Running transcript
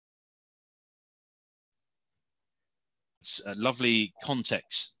a lovely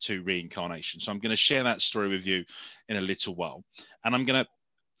context to reincarnation. So I'm going to share that story with you in a little while. And I'm going to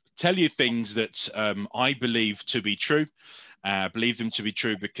tell you things that I believe to be true. Believe them to be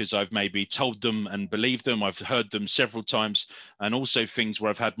true because I've maybe told them and believed them. I've heard them several times, and also things where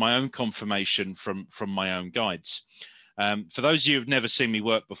I've had my own confirmation from my own guides. For those of you who've never seen me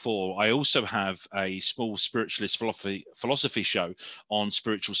work before, I also have a small spiritualist philosophy show on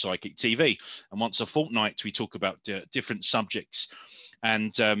Spiritual Psychic TV. And once a fortnight, we talk about different subjects.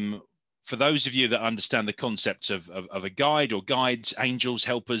 And for those of you that understand the concept of a guide or guides, angels,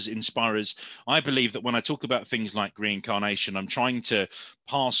 helpers, inspirers, I believe that when I talk about things like reincarnation, I'm trying to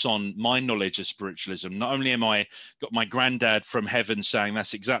pass on my knowledge of spiritualism. Not only am I got my granddad from heaven saying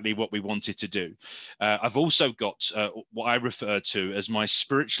that's exactly what we wanted to do, I've also got what I refer to as my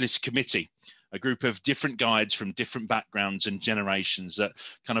spiritualist committee, a group of different guides from different backgrounds and generations that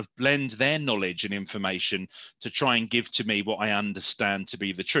kind of blend their knowledge and information to try and give to me what I understand to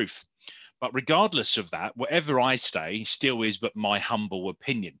be the truth. But regardless of that, whatever I say still is but my humble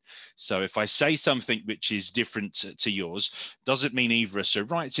opinion. So if I say something which is different to yours, doesn't mean either of us are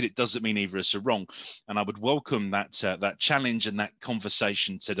right, and it doesn't mean either of us are wrong. And I would welcome that that challenge and that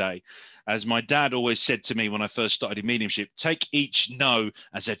conversation today. As my dad always said to me when I first started in mediumship, take each no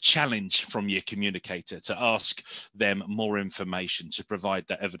as a challenge from your communicator to ask them more information, to provide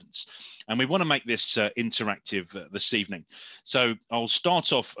that evidence. And we want to make this interactive this evening. So I'll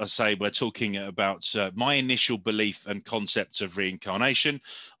start off, I say, we're talking about my initial belief and concept of reincarnation.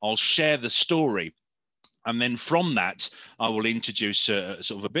 I'll share the story. And then from that, I will introduce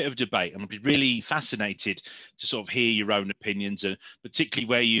sort of a bit of debate. And I'll be really fascinated to sort of hear your own opinions, and particularly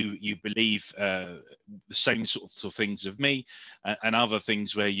where you believe the same sort of things of me, and other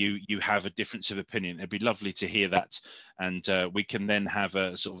things where you have a difference of opinion. It'd be lovely to hear that. And we can then have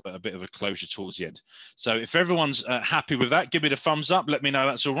a sort of a bit of a closure towards the end. So if everyone's happy with that, give me the thumbs up. Let me know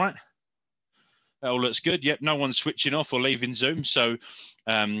that's all right. That all looks good. Yep, no one's switching off or leaving Zoom. So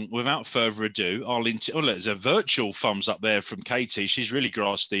without further ado, oh, there's a virtual thumbs up there from Katie. She's really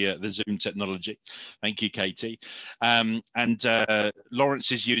grasped the Zoom technology. Thank you, Katie. And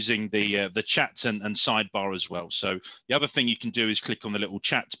Lawrence is using the chat and sidebar as well. So the other thing you can do is click on the little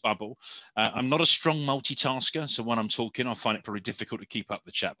chat bubble. I'm not a strong multitasker, so when I'm talking, I find it probably difficult to keep up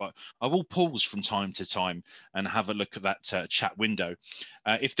the chat, but I will pause from time to time and have a look at that chat window.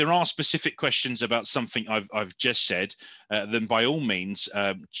 If there are specific questions about something I've just said, then by all means,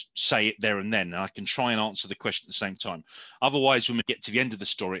 say it there and then, and I can try and answer the question at the same time. Otherwise, when we get to the end of the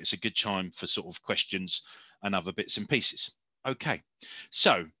story, it's a good time for sort of questions and other bits and pieces. Okay,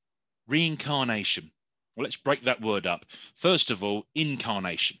 so reincarnation. Well, let's break that word up. First of all,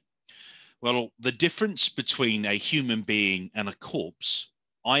 incarnation. Well, the difference between a human being and a corpse,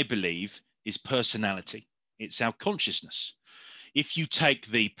 I believe, is personality. It's our consciousness. If you take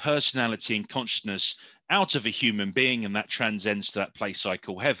the personality and consciousness out of a human being, and that transcends to that place I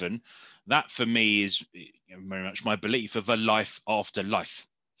call heaven, that for me is very much my belief of a life after life.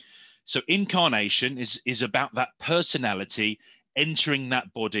 So incarnation is about that personality entering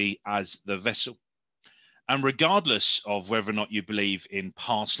that body as the vessel. And regardless of whether or not you believe in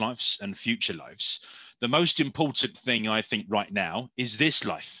past lives and future lives, the most important thing I think right now is this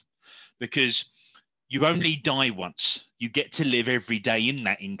life, because you only die once. You get to live every day in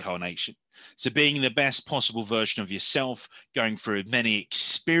that incarnation. So being the best possible version of yourself, going through many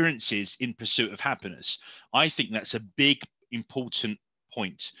experiences in pursuit of happiness, I think that's a big, important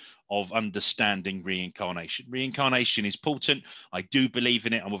point of understanding reincarnation. Reincarnation is important. I do believe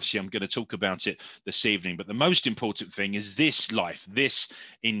in it. I'm going to talk about it this evening. But the most important thing is this life, this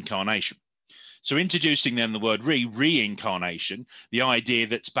incarnation. So introducing then the word reincarnation, the idea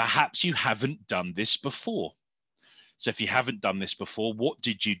that perhaps you haven't done this before. So if you haven't done this before, what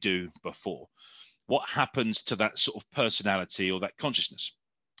did you do before? What happens to that sort of personality or that consciousness?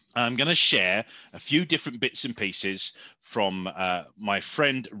 I'm going to share a few different bits and pieces from my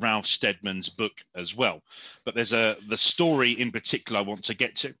friend Ralph Steadman's book as well. But there's the story in particular I want to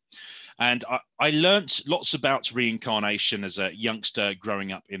get to. And I learnt lots about reincarnation as a youngster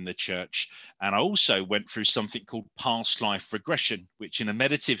growing up in the church. And I also went through something called past life regression, which in a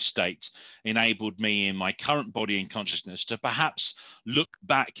meditative state enabled me in my current body and consciousness to perhaps look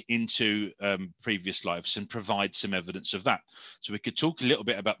back into previous lives and provide some evidence of that. So we could talk a little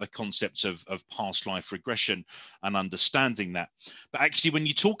bit about the concept of past life regression and understanding that. But actually, when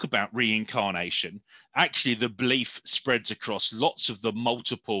you talk about reincarnation, actually the belief spreads across lots of the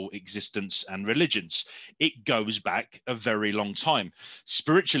multiple existence and religions. It goes back a very long time.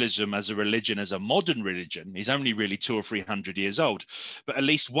 Spiritualism as a religion, as a modern religion, is only really 200 or 300 years old, but at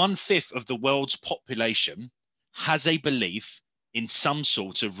least 1/5 of the world's population has a belief in some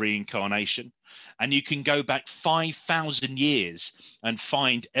sort of reincarnation. And you can go back 5,000 years and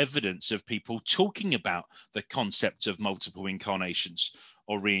find evidence of people talking about the concept of multiple incarnations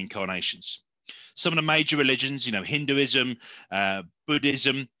or reincarnations. Some of the major religions, Hinduism,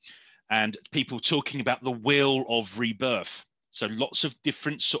 Buddhism, and people talking about the wheel of rebirth. So lots of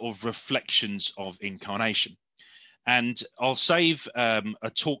different sort of reflections of incarnation. And I'll save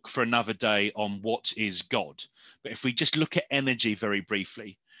a talk for another day on what is God. But if we just look at energy very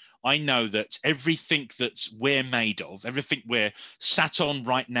briefly, I know that everything that we're made of, everything we're sat on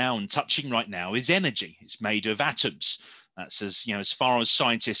right now and touching right now is energy. It's made of atoms. That's as far as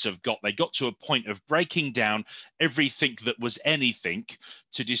scientists have got. They got to a point of breaking down everything that was anything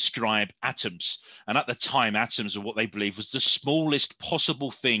to describe atoms. And at the time, atoms were what they believed was the smallest possible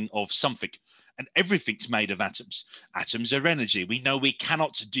thing of something. And everything's made of atoms. Atoms are energy. We know we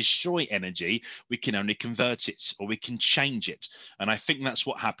cannot destroy energy. We can only convert it, or we can change it. And I think that's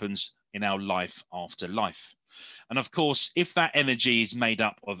what happens in our life after life. And of course, if that energy is made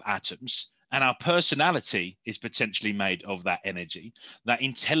up of atoms, and our personality is potentially made of that energy, that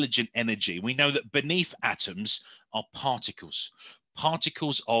intelligent energy, we know that beneath atoms are particles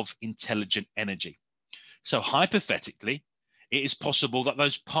of intelligent energy. So hypothetically, it is possible that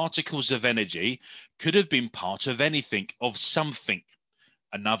those particles of energy could have been part of anything, of something,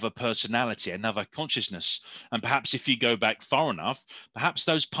 another personality, another consciousness. And perhaps if you go back far enough, perhaps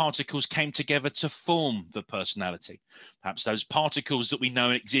those particles came together to form the personality. Perhaps those particles that we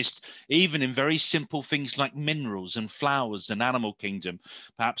know exist even in very simple things like minerals and flowers and animal kingdom,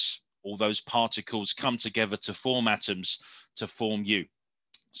 perhaps all those particles come together to form atoms, to form you.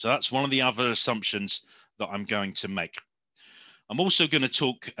 So that's one of the other assumptions that I'm going to make. I'm also going to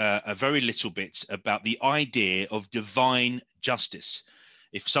talk a very little bit about the idea of divine justice.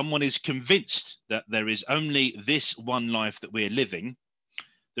 If someone is convinced that there is only this one life that we're living,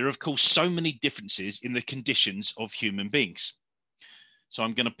 there are, of course, so many differences in the conditions of human beings. So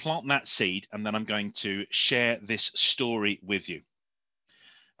I'm going to plant that seed, and then I'm going to share this story with you.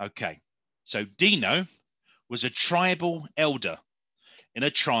 Okay, so Dino was a tribal elder in a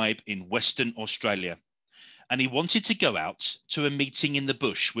tribe in Western Australia, and he wanted to go out to a meeting in the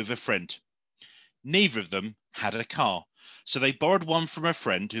bush with a friend. Neither of them had a car, so they borrowed one from a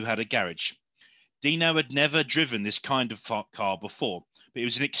friend who had a garage. Dino had never driven this kind of car before, but he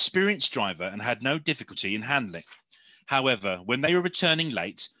was an experienced driver and had no difficulty in handling. However, when they were returning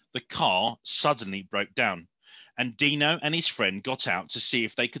late, the car suddenly broke down, and Dino and his friend got out to see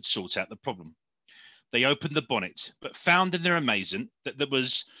if they could sort out the problem. They opened the bonnet, but found in their amazement that there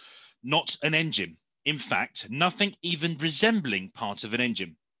was not an engine. In fact, nothing even resembling part of an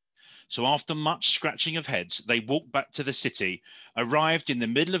engine. So after much scratching of heads, they walked back to the city, arrived in the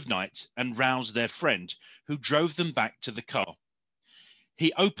middle of night, and roused their friend, who drove them back to the car.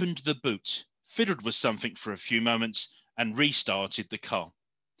 He opened the boot, fiddled with something for a few moments, and restarted the car.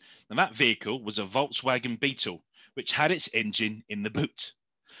 Now, that vehicle was a Volkswagen Beetle, which had its engine in the boot.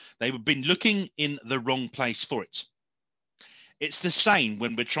 They had been looking in the wrong place for it. It's the same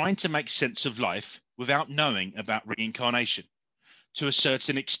when we're trying to make sense of life without knowing about reincarnation. To a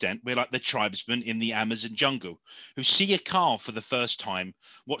certain extent, we're like the tribesmen in the Amazon jungle who see a car for the first time,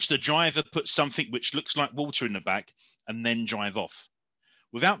 watch the driver put something which looks like water in the back, and then drive off.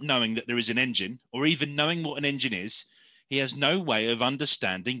 Without knowing that there is an engine, or even knowing what an engine is, he has no way of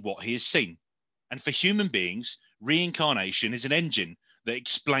understanding what he has seen. And for human beings, reincarnation is an engine that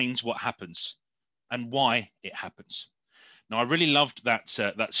explains what happens and why it happens. Now, I really loved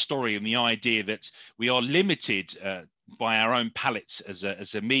that story and the idea that we are limited by our own palates as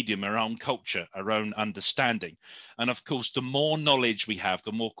a medium, our own culture, our own understanding. And of course, the more knowledge we have,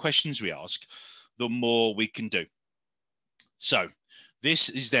 the more questions we ask, the more we can do. So this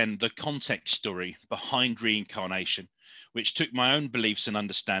is then the context story behind reincarnation, which took my own beliefs and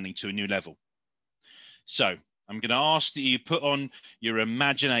understanding to a new level. So I'm going to ask that you put on your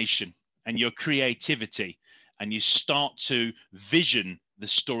imagination and your creativity, and you start to vision the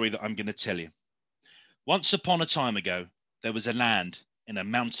story that I'm going to tell you. Once upon a time ago, there was a land in a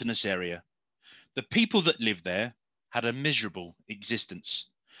mountainous area. The people that lived there had a miserable existence,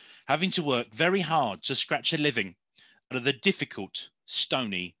 having to work very hard to scratch a living out of the difficult,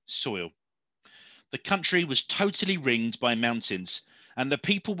 stony soil. The country was totally ringed by mountains, and the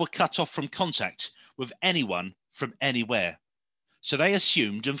people were cut off from contact with anyone from anywhere. So they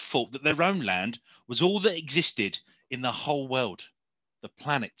assumed and thought that their own land was all that existed in the whole world, the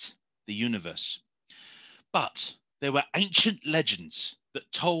planet, the universe. But there were ancient legends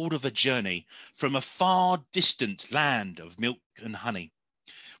that told of a journey from a far distant land of milk and honey,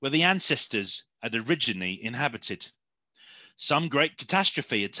 where the ancestors had originally inhabited. Some great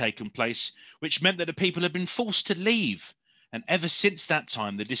catastrophe had taken place, which meant that the people had been forced to leave, and ever since that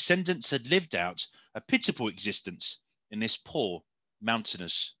time the descendants had lived out a pitiful existence in this poor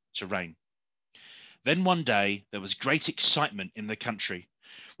mountainous terrain. Then one day there was great excitement in the country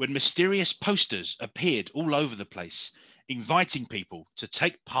when mysterious posters appeared all over the place, inviting people to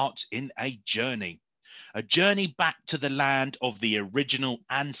take part in a journey back to the land of the original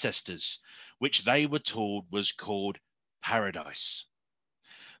ancestors, which they were told was called paradise.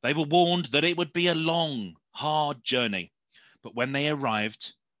 They were warned that it would be a long, hard journey, but when they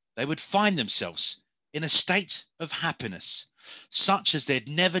arrived, they would find themselves in a state of happiness, such as they'd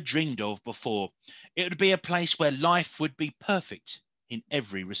never dreamed of before. It would be a place where life would be perfect in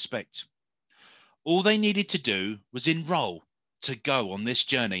every respect. All they needed to do was enroll to go on this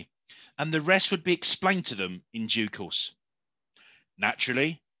journey, and the rest would be explained to them in due course.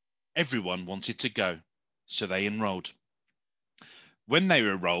 Naturally, everyone wanted to go, so they enrolled. When they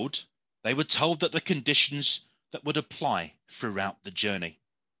were enrolled, they were told that the conditions that would apply throughout the journey.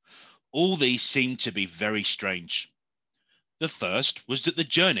 All these seemed to be very strange. The first was that the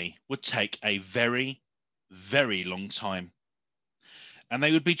journey would take a very, very long time, and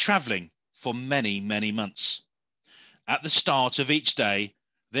they would be traveling for many, many months. At the start of each day,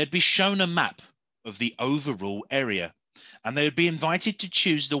 they'd be shown a map of the overall area, and they would be invited to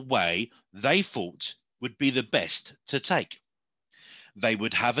choose the way they thought would be the best to take. They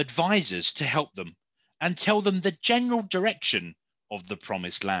would have advisors to help them and tell them the general direction of the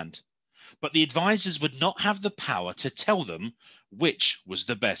promised land. But the advisors would not have the power to tell them which was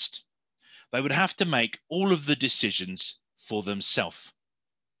the best. They would have to make all of the decisions for themselves.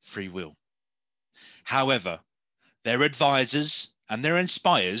 Free will. However, their advisors and their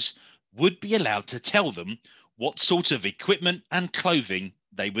inspirers would be allowed to tell them what sort of equipment and clothing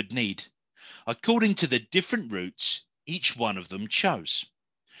they would need, according to the different routes each one of them chose.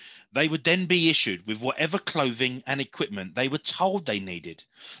 They would then be issued with whatever clothing and equipment they were told they needed.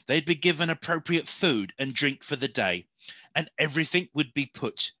 They'd be given appropriate food and drink for the day, and everything would be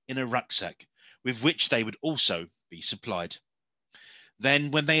put in a rucksack, with which they would also be supplied.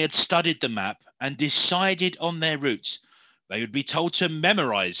 Then, when they had studied the map and decided on their route, they would be told to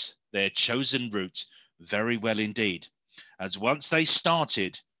memorize their chosen route very well indeed, as once they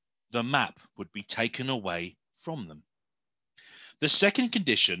started, the map would be taken away from them. The second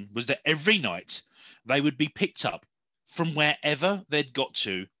condition was that every night they would be picked up from wherever they'd got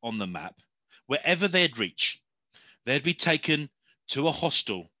to on the map, wherever they'd reach. They'd be taken to a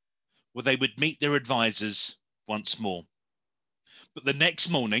hostel where they would meet their advisors once more. But the next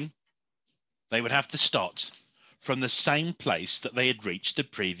morning, they would have to start from the same place that they had reached the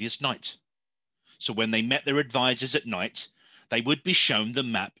previous night. So when they met their advisors at night, they would be shown the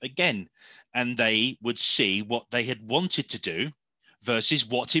map again, and they would see what they had wanted to do versus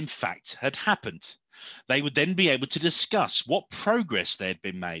what in fact had happened. They would then be able to discuss what progress they had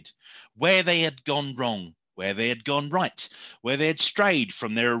been made, where they had gone wrong, where they had gone right, where they had strayed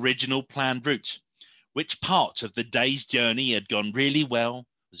from their original planned route, which part of the day's journey had gone really well,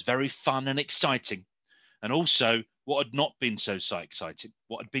 was very fun and exciting, and also what had not been so exciting,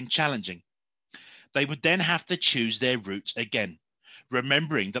 what had been challenging. They would then have to choose their route again,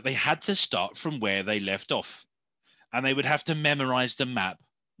 remembering that they had to start from where they left off, and they would have to memorize the map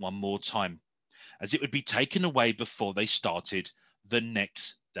one more time, as it would be taken away before they started the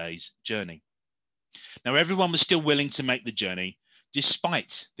next day's journey. Now, everyone was still willing to make the journey,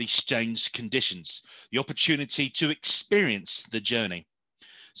 despite these strange conditions, the opportunity to experience the journey.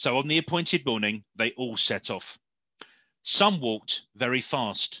 So on the appointed morning, they all set off. Some walked very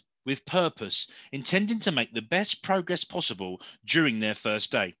fast, with purpose, intending to make the best progress possible during their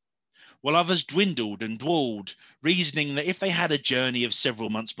first day, while others dwindled and dawdled, reasoning that if they had a journey of several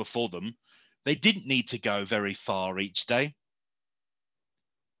months before them, they didn't need to go very far each day.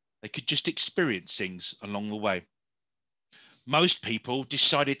 They could just experience things along the way. Most people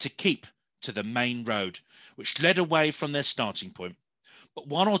decided to keep to the main road, which led away from their starting point. But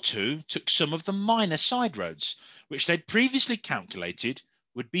one or two took some of the minor side roads, which they'd previously calculated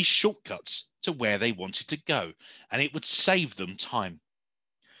would be shortcuts to where they wanted to go, and it would save them time.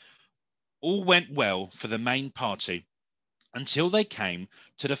 All went well for the main party until they came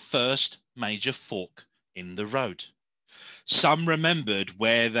to the first major fork in the road. Some remembered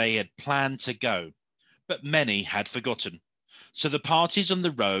where they had planned to go, but many had forgotten. So the parties on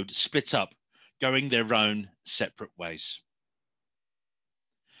the road split up, going their own separate ways.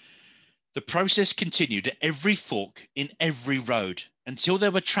 The process continued at every fork in every road until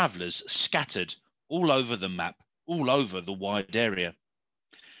there were travellers scattered all over the map, all over the wide area.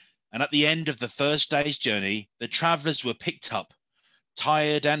 And at the end of the first day's journey, the travellers were picked up,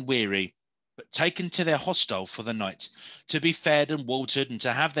 tired and weary, but taken to their hostel for the night, to be fed and watered and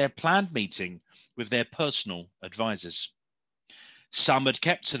to have their planned meeting with their personal advisors. Some had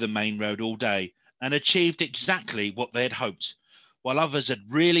kept to the main road all day and achieved exactly what they had hoped, while others had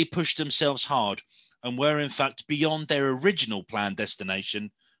really pushed themselves hard and were in fact beyond their original planned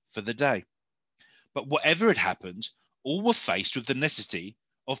destination for the day. But whatever had happened, all were faced with the necessity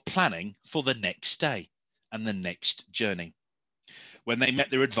of planning for the next day and the next journey. When they met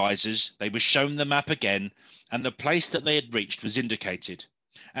their advisors, they were shown the map again, and the place that they had reached was indicated.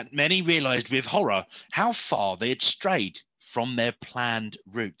 And many realized with horror how far they had strayed from their planned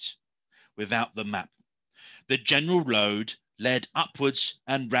route without the map. The general road led upwards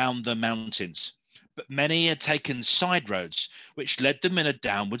and round the mountains, but many had taken side roads which led them in a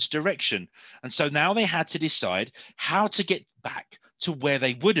downwards direction. And so now they had to decide how to get back to where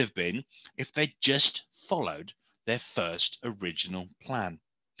they would have been if they'd just followed their first original plan.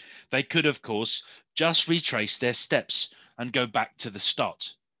 They could, of course, just retrace their steps and go back to the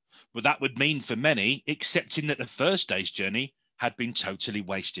start. But that would mean for many accepting that the first day's journey had been totally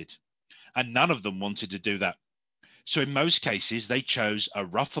wasted. And none of them wanted to do that. So in most cases, they chose a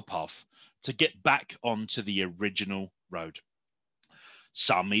rougher path to get back onto the original road.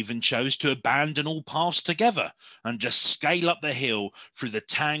 Some even chose to abandon all paths together and just scale up the hill through the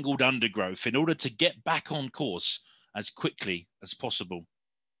tangled undergrowth in order to get back on course as quickly as possible.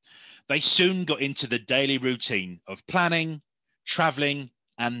 They soon got into the daily routine of planning, traveling,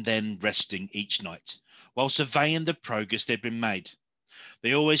 and then resting each night while surveying the progress they'd been made.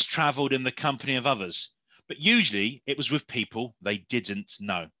 They always traveled in the company of others, but usually it was with people they didn't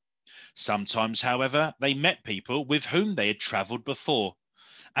know. Sometimes, however, they met people with whom they had traveled before,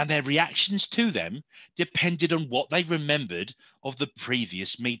 and their reactions to them depended on what they remembered of the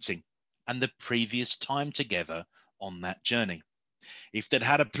previous meeting and the previous time together on that journey. If they'd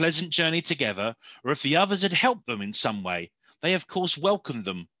had a pleasant journey together, or if the others had helped them in some way, they of course welcomed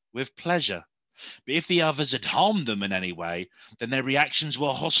them with pleasure. But if the others had harmed them in any way, then their reactions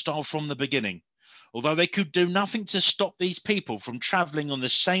were hostile from the beginning. Although they could do nothing to stop these people from traveling on the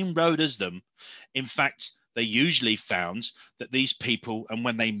same road as them, in fact, they usually found that these people, and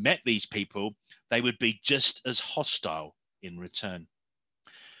when they met these people, they would be just as hostile in return.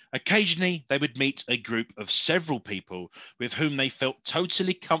 Occasionally, they would meet a group of several people with whom they felt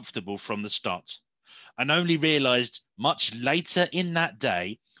totally comfortable from the start, and only realized much later in that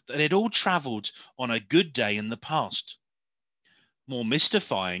day that they'd all traveled on a good day in the past. More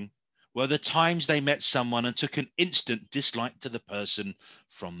mystifying were the times they met someone and took an instant dislike to the person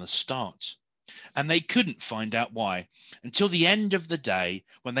from the start. And they couldn't find out why until the end of the day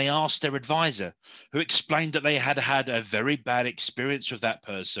when they asked their advisor, who explained that they had had a very bad experience with that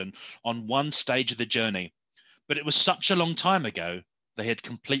person on one stage of the journey. But it was such a long time ago, they had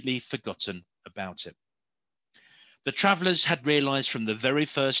completely forgotten about it. The travellers had realised from the very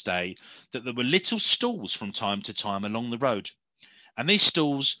first day that there were little stalls from time to time along the road. And these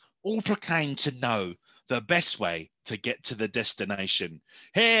stalls all proclaimed to know the best way to get to the destination.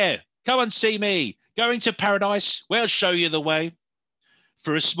 Here, come and see me. Going to paradise, we'll show you the way.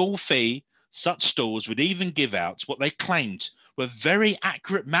 For a small fee, such stalls would even give out what they claimed were very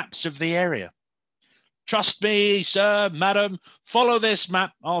accurate maps of the area. Trust me, sir, madam, follow this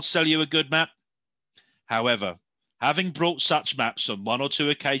map. I'll sell you a good map. However, having brought such maps on one or two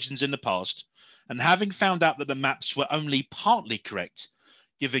occasions in the past, and having found out that the maps were only partly correct,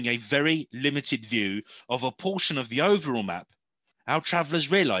 giving a very limited view of a portion of the overall map, our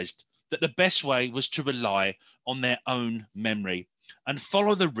travellers realised that the best way was to rely on their own memory and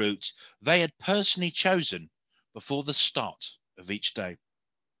follow the route they had personally chosen before the start of each day.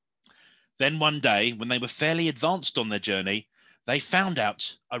 Then one day, when they were fairly advanced on their journey, they found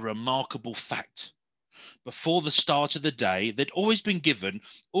out a remarkable fact. Before the start of the day, they'd always been given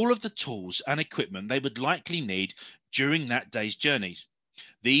all of the tools and equipment they would likely need during that day's journeys.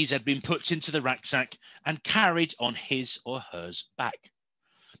 These had been put into the rucksack and carried on his or hers back.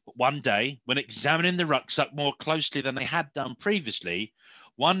 But one day, when examining the rucksack more closely than they had done previously,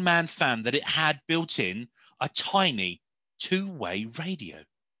 one man found that it had built in a tiny two-way radio,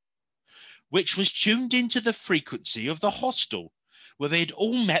 which was tuned into the frequency of the hostel where they had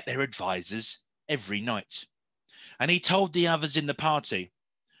all met their advisors every night. And he told the others in the party,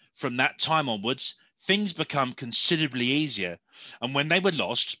 from that time onwards, things become considerably easier. And when they were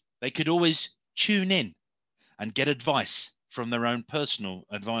lost, they could always tune in and get advice from their own personal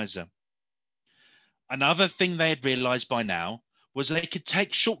advisor. Another thing they had realized by now was they could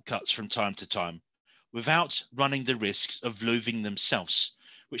take shortcuts from time to time without running the risks of losing themselves,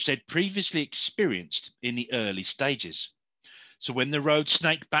 which they'd previously experienced in the early stages. So when the road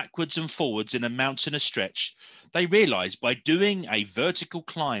snaked backwards and forwards in a mountainous stretch, they realized by doing a vertical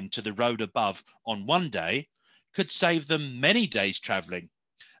climb to the road above on one day could save them many days traveling,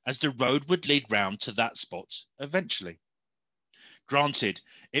 as the road would lead round to that spot eventually. Granted,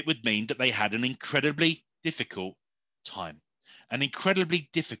 it would mean that they had an incredibly difficult time, an incredibly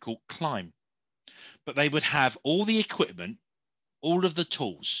difficult climb, but they would have all the equipment, all of the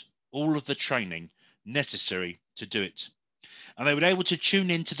tools, all of the training necessary to do it. And they were able to tune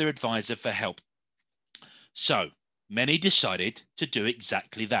in to their advisor for help. So many decided to do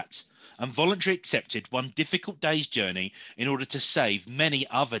exactly that and voluntarily accepted one difficult day's journey in order to save many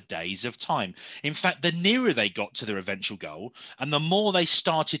other days of time. In fact, the nearer they got to their eventual goal and the more they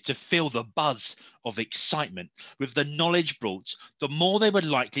started to feel the buzz of excitement with the knowledge brought, the more they were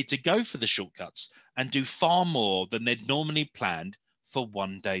likely to go for the shortcuts and do far more than they'd normally planned for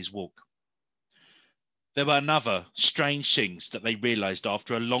one day's walk. There were another strange things that they realized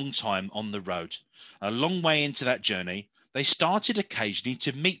after a long time on the road. A long way into that journey, they started occasionally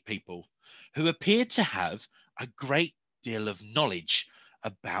to meet people who appeared to have a great deal of knowledge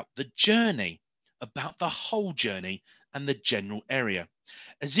about the journey, about the whole journey and the general area,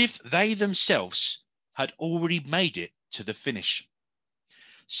 as if they themselves had already made it to the finish.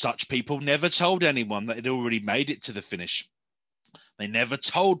 Such people never told anyone that they'd already made it to the finish. They never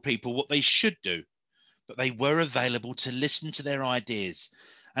told people what they should do, but they were available to listen to their ideas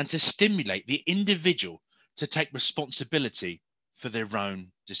and to stimulate the individual to take responsibility for their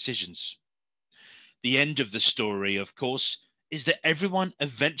own decisions. The end of the story, of course, is that everyone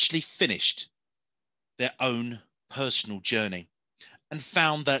eventually finished their own personal journey and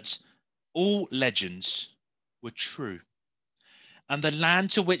found that all legends were true. And the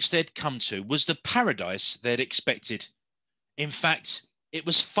land to which they'd come to was the paradise they'd expected. In fact, it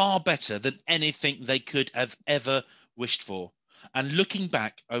was far better than anything they could have ever wished for. And looking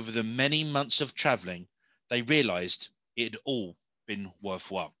back over the many months of traveling, they realized it had all been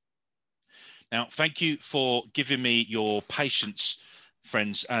worthwhile. Now, thank you for giving me your patience,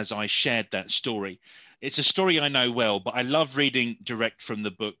 friends, as I shared that story. It's a story I know well, but I love reading direct from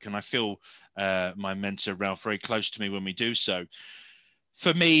the book, and I feel my mentor, Ralph, very close to me when we do so.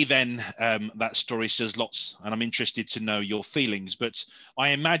 For me, then, that story says lots, and I'm interested to know your feelings. But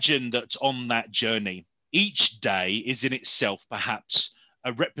I imagine that on that journey, each day is in itself perhaps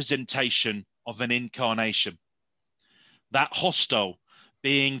a representation of an incarnation. That hostel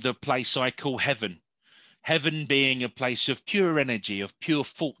being the place I call heaven, heaven being a place of pure energy, of pure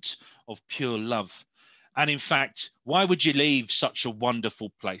thought, of pure love. And in fact, why would you leave such a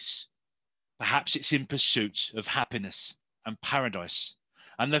wonderful place? Perhaps it's in pursuit of happiness and paradise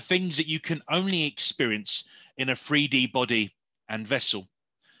and the things that you can only experience in a 3D body and vessel.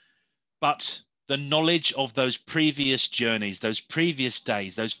 But the knowledge of those previous journeys, those previous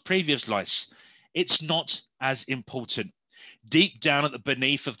days, those previous lives, it's not as important. Deep down at the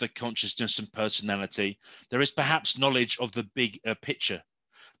beneath of the consciousness and personality, there is perhaps knowledge of the big picture.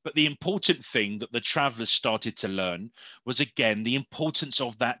 But the important thing that the travelers started to learn was, again, the importance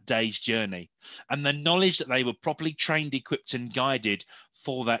of that day's journey and the knowledge that they were properly trained, equipped, and guided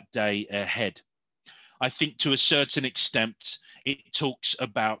for that day ahead. I think to a certain extent, it talks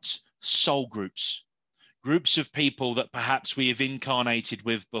about soul groups, groups of people that perhaps we have incarnated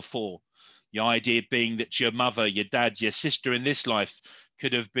with before. The idea being that your mother, your dad, your sister in this life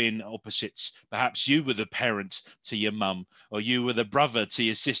could have been opposites. Perhaps you were the parent to your mum, or you were the brother to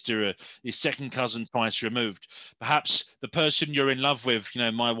your sister, your second cousin twice removed. Perhaps the person you're in love with,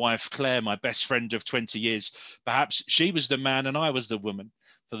 my wife Claire, my best friend of 20 years, perhaps she was the man and I was the woman.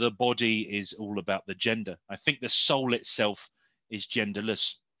 For the body is all about the gender. I think the soul itself is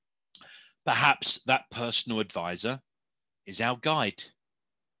genderless. Perhaps that personal advisor is our guide.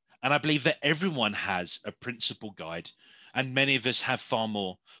 And I believe that everyone has a principal guide, and many of us have far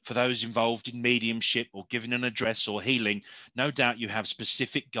more. For those involved in mediumship or giving an address or healing, no doubt you have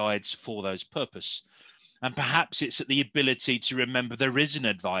specific guides for those purpose. And perhaps it's the ability to remember there is an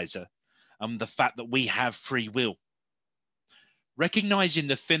advisor and the fact that we have free will. Recognizing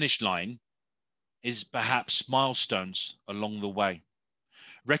the finish line is perhaps milestones along the way.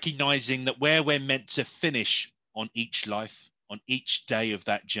 Recognizing that where we're meant to finish on each life, on each day of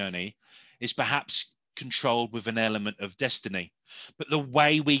that journey, is perhaps controlled with an element of destiny. But the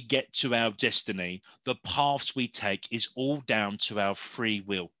way we get to our destiny, the paths we take, is all down to our free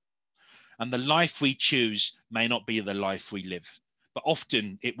will. And the life we choose may not be the life we live, but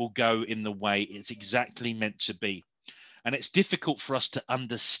often it will go in the way it's exactly meant to be. And it's difficult for us to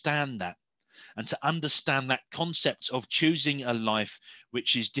understand that. and to understand that concept of choosing a life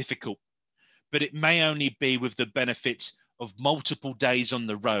which is difficult. But it may only be with the benefit of multiple days on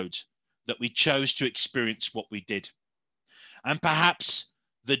the road that we chose to experience what we did. And perhaps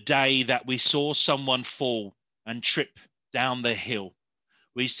the day that we saw someone fall and trip down the hill,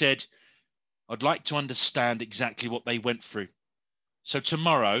 we said, I'd like to understand exactly what they went through. So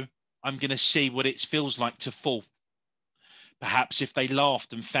tomorrow, I'm going to see what it feels like to fall. Perhaps if they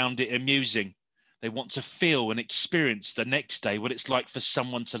laughed and found it amusing, they want to feel and experience the next day what it's like for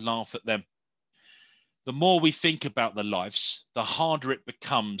someone to laugh at them. The more we think about the lives, the harder it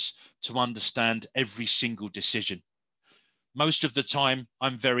becomes to understand every single decision. Most of the time,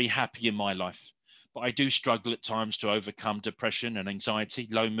 I'm very happy in my life, but I do struggle at times to overcome depression and anxiety,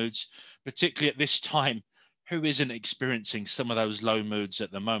 low moods, particularly at this time. Who isn't experiencing some of those low moods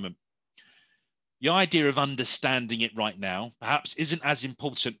at the moment? The idea of understanding it right now perhaps isn't as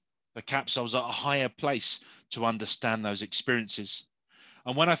important. Perhaps I was at a higher place to understand those experiences.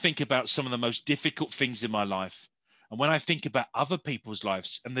 And when I think about some of the most difficult things in my life, and when I think about other people's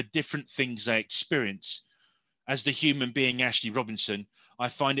lives and the different things they experience, as the human being Ashley Robinson, I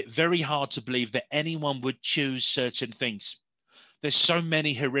find it very hard to believe that anyone would choose certain things. There's so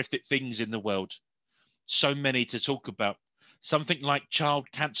many horrific things in the world, so many to talk about. Something like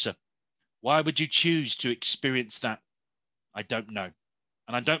child cancer. Why would you choose to experience that? I don't know.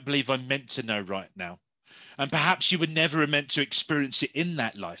 And I don't believe I'm meant to know right now. And perhaps you were never meant to experience it in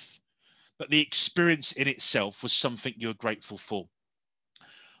that life, but the experience in itself was something you're grateful for.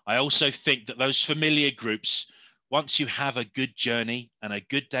 I also think that those familiar groups, once you have a good journey and a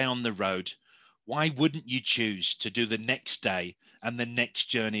good day on the road, why wouldn't you choose to do the next day and the next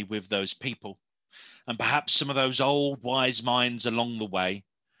journey with those people? And perhaps some of those old wise minds along the way,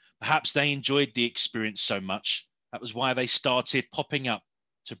 perhaps they enjoyed the experience so much, that was why they started popping up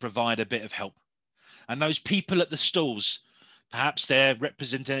to provide a bit of help. And those people at the stalls, perhaps they're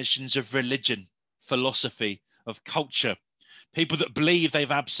representations of religion, philosophy, of culture, people that believe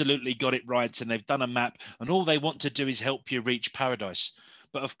they've absolutely got it right and they've done a map and all they want to do is help you reach paradise.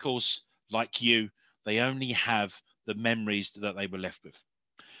 But of course, like you, they only have the memories that they were left with.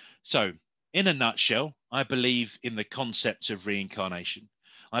 So in a nutshell, I believe in the concept of reincarnation.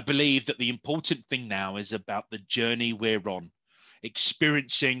 I believe that the important thing now is about the journey we're on,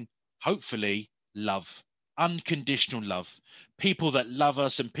 experiencing, hopefully, love, unconditional love, people that love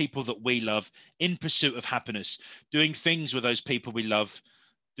us and people that we love in pursuit of happiness, doing things with those people we love,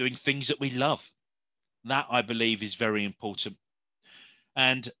 doing things that we love. That, I believe, is very important.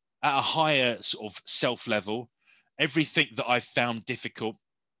 And at a higher sort of self level, everything that I've found difficult,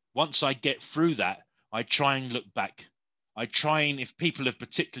 once I get through that, I try and look back. I try and, if people have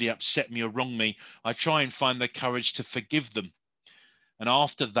particularly upset me or wronged me, I try and find the courage to forgive them. And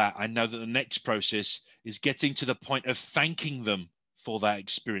after that, I know that the next process is getting to the point of thanking them for that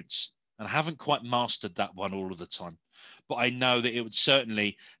experience. And I haven't quite mastered that one all of the time, but I know that it would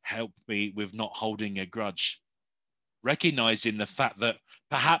certainly help me with not holding a grudge. Recognizing the fact that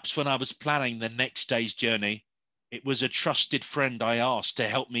perhaps when I was planning the next day's journey, it was a trusted friend I asked to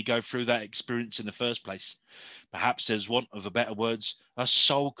help me go through that experience in the first place. Perhaps there's, want of a better words, a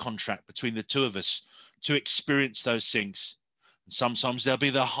soul contract between the two of us to experience those things. And sometimes there'll be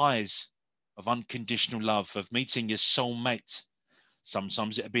the highs of unconditional love, of meeting your soulmate.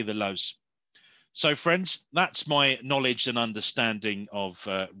 Sometimes it'll be the lows. So friends, that's my knowledge and understanding of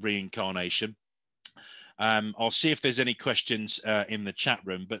reincarnation. I'll see if there's any questions in the chat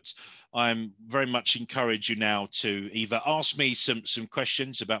room, but I'm very much encourage you now to either ask me some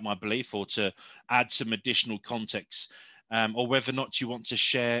questions about my belief or to add some additional context, or whether or not you want to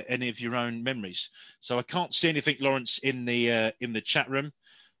share any of your own memories. So I can't see anything, Lawrence, in the chat room.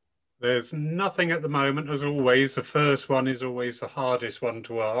 There's nothing at the moment, as always. The first one is always the hardest one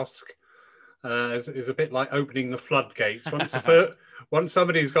to ask. It's a bit like opening the floodgates. Once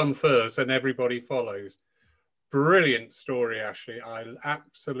somebody's gone first, then everybody follows. Brilliant story, Ashley. I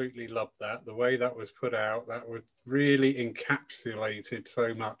absolutely love that. The way that was put out, that was really encapsulated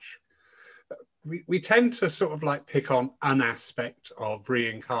so much. We tend to sort of like pick on an aspect of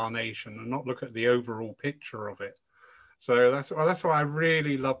reincarnation and not look at the overall picture of it. So that's why I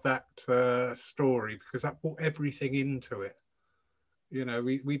really love that story, because that brought everything into it. You know,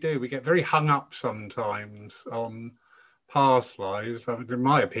 we get very hung up sometimes on past lives. I mean, in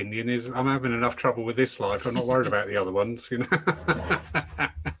my opinion, is I'm having enough trouble with this life. I'm not worried about the other ones, you know.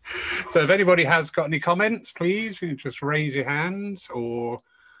 So if anybody has got any comments, please, you can just raise your hands, or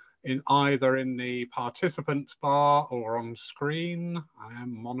in either in the participants bar or on screen. I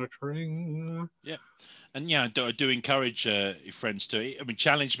am monitoring. Yeah, and yeah, I do encourage your friends to. I mean,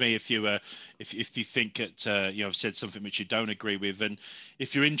 challenge me if you if you think that I've said something which you don't agree with, and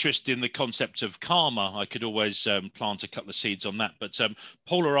if you're interested in the concept of karma, I could always plant a couple of seeds on that. But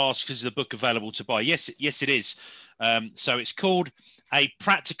Paula asks, is the book available to buy? Yes, yes, it is. So it's called A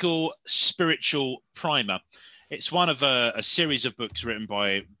Practical Spiritual Primer. It's one of a series of books written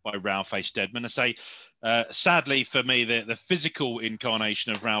by Ralph A. Steadman. I say, sadly for me, the physical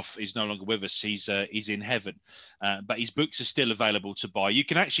incarnation of Ralph is no longer with us. He's in heaven, but his books are still available to buy. You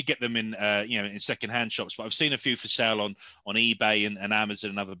can actually get them in in secondhand shops, but I've seen a few for sale on eBay and Amazon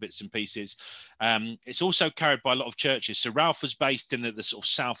and other bits and pieces. It's also carried by a lot of churches. So Ralph was based in the sort of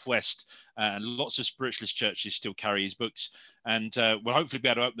southwest, and lots of spiritualist churches still carry his books. And we'll hopefully be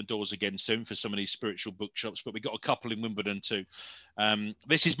able to open the doors again soon for some of these spiritual bookshops. But we've got a couple in Wimbledon too.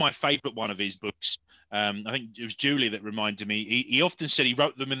 This is my favourite one of his books. I think it was Julie that reminded me. He often said he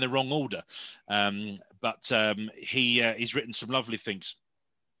wrote them in the wrong order, but he's written some lovely things.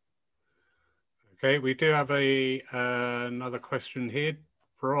 Okay, we do have another question here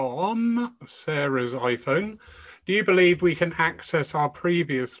from Sarah's iPhone. Do you believe we can access our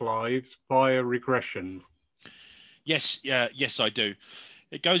previous lives via regression? Yes, yes, I do.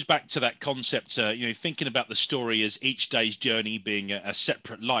 It goes back to that concept, thinking about the story as each day's journey being a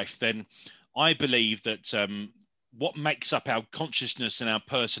separate life. Then I believe that what makes up our consciousness and our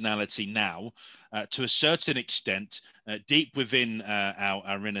personality now, to a certain extent, deep within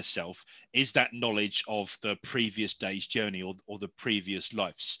our inner self, is that knowledge of the previous day's journey or the previous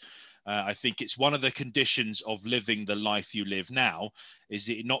lives. I think it's one of the conditions of living the life you live now, is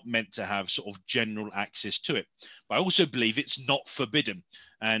that you're not meant to have sort of general access to it. But I also believe it's not forbidden,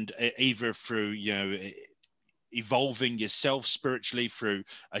 and either through evolving yourself spiritually, through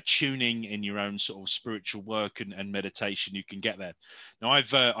attuning in your own sort of spiritual work and meditation, you can get there. Now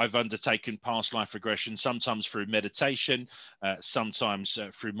I've undertaken past life regression, sometimes through meditation, sometimes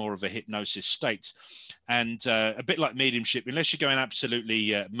through more of a hypnosis state. And a bit like mediumship, unless you're going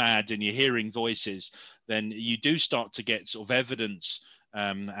absolutely mad and you're hearing voices, then you do start to get sort of evidence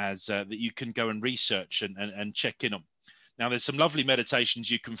that you can go and research and check in on. Now, there's some lovely meditations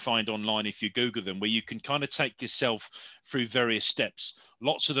you can find online if you Google them, where you can kind of take yourself through various steps.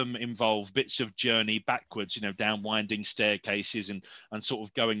 Lots of them involve bits of journey backwards, down winding staircases and sort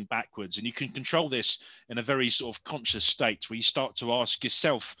of going backwards. And you can control this in a very sort of conscious state, where you start to ask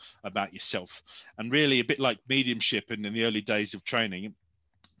yourself about yourself. And really, a bit like mediumship in the early days of training,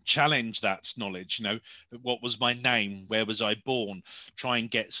 challenge that knowledge. What was my name, where was I born, try and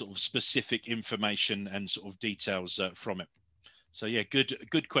get sort of specific information and sort of details from it. So yeah,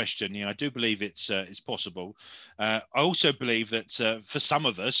 good question. I do believe it's possible. I also believe that for some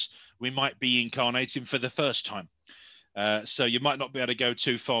of us, we might be incarnating for the first time. So you might not be able to go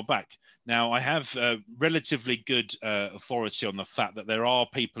too far back. Now, I have relatively good authority on the fact that there are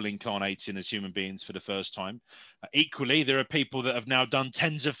people incarnating as human beings for the first time. Equally, there are people that have now done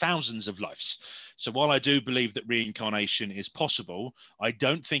tens of thousands of lives. So while I do believe that reincarnation is possible, I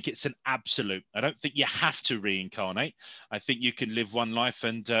don't think it's an absolute. I don't think you have to reincarnate. I think you can live one life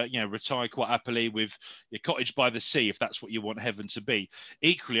and retire quite happily with your cottage by the sea, if that's what you want heaven to be.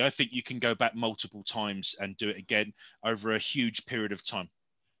 Equally, I think you can go back multiple times and do it again over a huge period of time.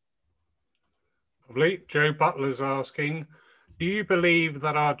 Lovely. Joe Butler's asking, do you believe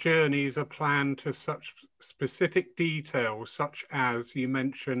that our journeys are planned to such specific details, such as you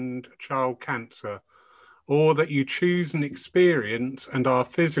mentioned child cancer, or that you choose an experience and our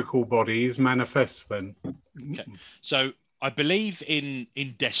physical bodies manifest them? Okay. So I believe in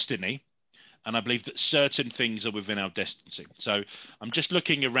destiny. And I believe that certain things are within our destiny. So I'm just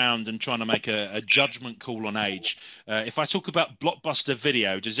looking around and trying to make a judgment call on age. If I talk about Blockbuster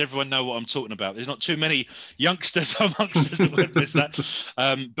Video, does everyone know what I'm talking about? There's not too many youngsters amongst us that witness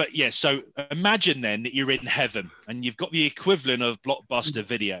that. But yeah, so imagine then that you're in heaven and you've got the equivalent of Blockbuster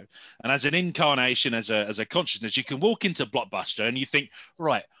Video. And as an incarnation, as a consciousness, you can walk into Blockbuster and you think,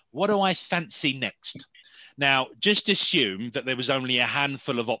 right, what do I fancy next? Now, just assume that there was only a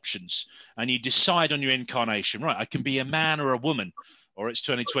handful of options and you decide on your incarnation, right, I can be a man or a woman, or it's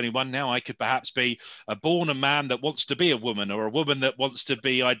 2021 now, I could perhaps be born a man that wants to be a woman, or a woman that wants to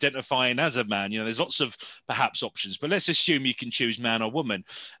be identifying as a man. There's lots of perhaps options, but let's assume you can choose man or woman.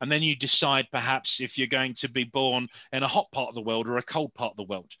 And then you decide perhaps if you're going to be born in a hot part of the world or a cold part of the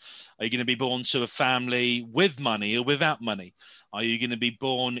world. Are you going to be born to a family with money or without money? Are you going to be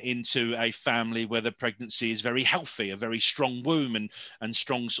born into a family where the pregnancy is very healthy, a very strong womb and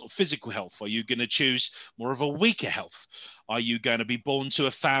strong sort of physical health? Are you going to choose more of a weaker health? Are you going to be born to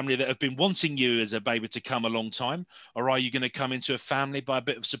a family that have been wanting you as a baby to come a long time? Or are you going to come into a family by a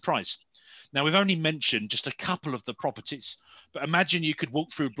bit of surprise? Now, we've only mentioned just a couple of the properties, but imagine you could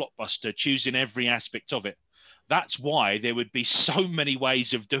walk through Blockbuster choosing every aspect of it. That's why there would be so many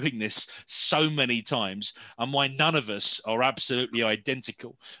ways of doing this so many times, and why none of us are absolutely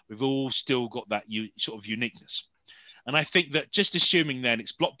identical. We've all still got that sort of uniqueness. And I think that just assuming then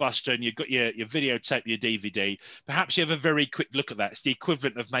it's Blockbuster and you've got your videotape, your DVD, perhaps you have a very quick look at that. It's the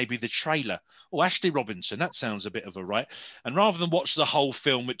equivalent of maybe the trailer. Oh, Ashley Robinson, that sounds a bit of a right. And rather than watch the whole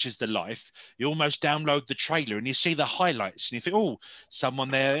film, which is the life, you almost download the trailer and you see the highlights. And you think, oh,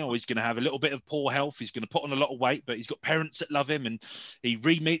 someone there, oh, he's going to have a little bit of poor health. He's going to put on a lot of weight, but he's got parents that love him. And he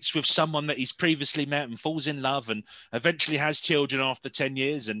re-meets with someone that he's previously met and falls in love and eventually has children after 10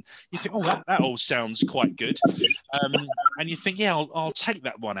 years. And you think, oh, that all sounds quite good. And you think, yeah, I'll take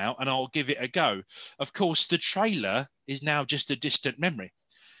that one out and I'll give it a go. Of course, the trailer is now just a distant memory.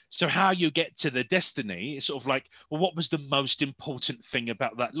 So how you get to the destiny is sort of like, well, what was the most important thing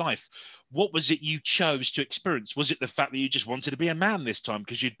about that life? What was it you chose to experience? Was it the fact that you just wanted to be a man this time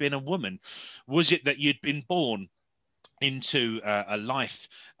because you'd been a woman? Was it that you'd been born into a life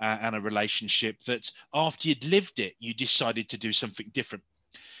and a relationship that after you'd lived it, you decided to do something different?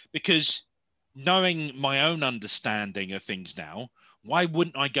 Because knowing my own understanding of things now, why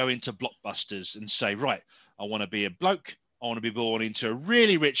wouldn't I go into Blockbusters and say, right, I want to be a bloke. I want to be born into a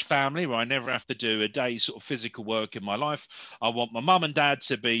really rich family where I never have to do a day's sort of physical work in my life. I want my mum and dad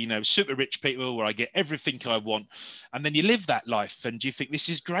to be, super rich people where I get everything I want. And then you live that life and you think, this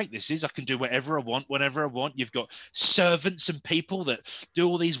is great. I can do whatever I want, whenever I want. You've got servants and people that do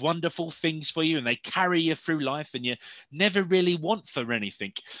all these wonderful things for you and they carry you through life and you never really want for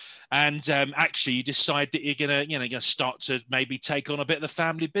anything. And actually, you decide that you're gonna start to maybe take on a bit of the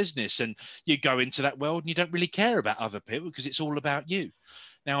family business, and you go into that world, and you don't really care about other people because it's all about you.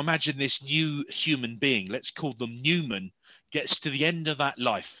 Now, imagine this new human being, let's call them Newman, gets to the end of that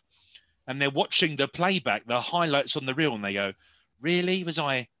life, and they're watching the playback, the highlights on the reel, and they go, "Really?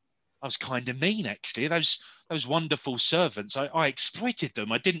 I was kind of mean, actually. Those wonderful servants, I exploited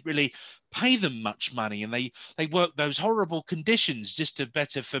them. I didn't really pay them much money, and they worked those horrible conditions just to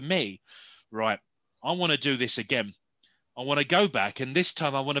better for me. Right. I want to do this again. I want to go back, and this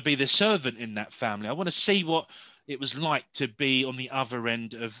time I want to be the servant in that family. I want to see what it was like to be on the other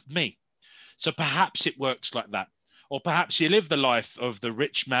end of me." So perhaps it works like that. Or perhaps you live the life of the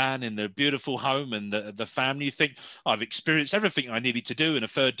rich man in the beautiful home and the family. You think, I've experienced everything I needed to do in a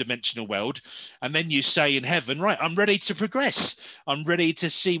third dimensional world. And then you say in heaven, right, I'm ready to progress. I'm ready to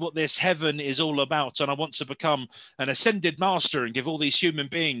see what this heaven is all about. And I want to become an ascended master and give all these human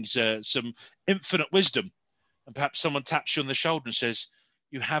beings some infinite wisdom. And perhaps someone taps you on the shoulder and says,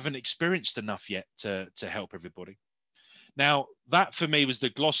 you haven't experienced enough yet to help everybody. Now, that for me was the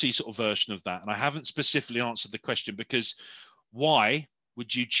glossy sort of version of that. And I haven't specifically answered the question because why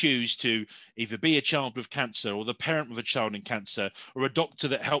would you choose to either be a child with cancer or the parent of a child in cancer or a doctor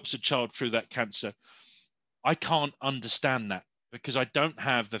that helps a child through that cancer? I can't understand that because I don't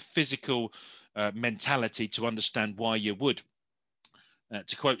have the physical mentality to understand why you would.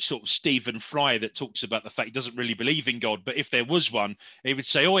 To quote sort of Stephen Fry, that talks about the fact he doesn't really believe in God, but if there was one, he would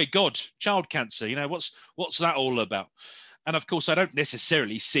say, "Oh, God, child cancer. What's that all about?" And of course, I don't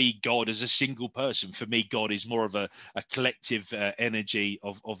necessarily see God as a single person. For me, God is more of a collective energy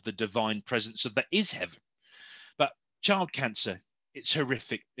of the divine presence that is heaven. But child cancer, it's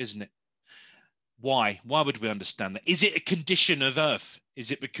horrific, isn't it? Why? Why would we understand that? Is it a condition of Earth? Is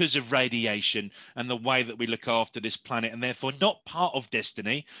it because of radiation and the way that we look after this planet and therefore not part of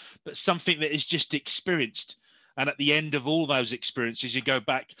destiny, but something that is just experienced? And at the end of all those experiences, you go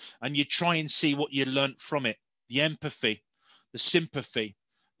back and you try and see what you learnt from it, the empathy, the sympathy,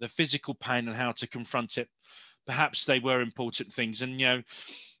 the physical pain and how to confront it. Perhaps they were important things. And,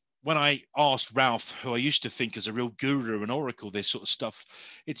 when I asked Ralph, who I used to think as a real guru and oracle, this sort of stuff,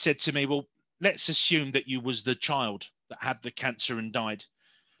 it said to me, well, let's assume that you was the child that had the cancer and died.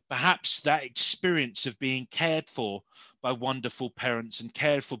 Perhaps that experience of being cared for by wonderful parents and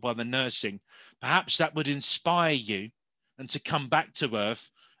cared for by the nursing, perhaps that would inspire you and to come back to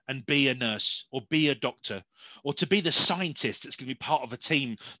Earth and be a nurse or be a doctor or to be the scientist that's going to be part of a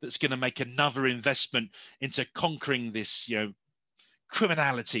team that's going to make another investment into conquering this,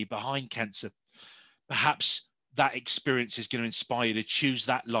 criminality behind cancer. Perhaps that experience is going to inspire you to choose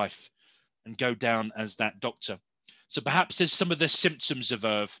that life and go down as that doctor. So perhaps there's some of the symptoms of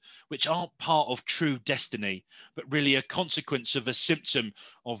Earth which aren't part of true destiny, but really a consequence of a symptom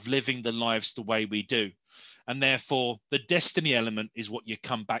of living the lives the way we do. And therefore, the destiny element is what you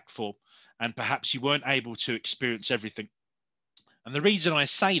come back for. And perhaps you weren't able to experience everything. And the reason I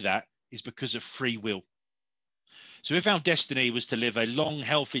say that is because of free will. So if our destiny was to live a long,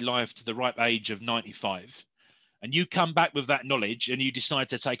 healthy life to the ripe age of 95, and you come back with that knowledge and you decide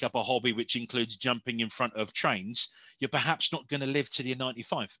to take up a hobby which includes jumping in front of trains, you're perhaps not going to live till you're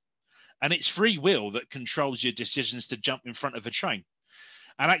 95. And it's free will that controls your decisions to jump in front of a train.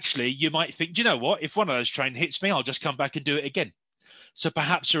 And actually, you might think, do you know what? If one of those trains hits me, I'll just come back and do it again. So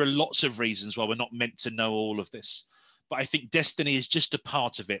perhaps there are lots of reasons why we're not meant to know all of this. But I think destiny is just a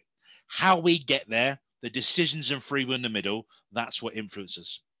part of it. How we get there, the decisions and free will in the middle, that's what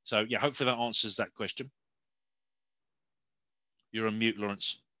influences. So yeah, hopefully that answers that question. You're on mute,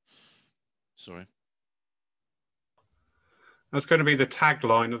 Lawrence. Sorry. That's going to be the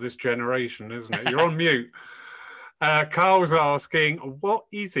tagline of this generation, isn't it? You're on mute. Carl's asking, what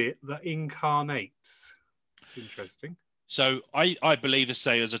is it that incarnates? Interesting. So I believe, as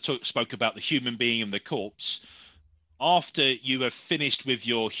I spoke about the human being and the corpse, after you have finished with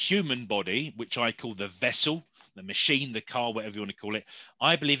your human body, which I call the vessel, the machine, the car, whatever you want to call it,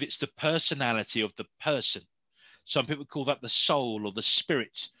 I believe it's the personality of the person. Some people call that the soul or the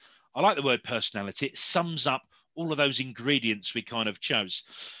spirit. I like the word personality. It sums up all of those ingredients we kind of chose.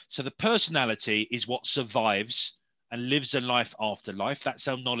 So the personality is what survives and lives a life after life. That's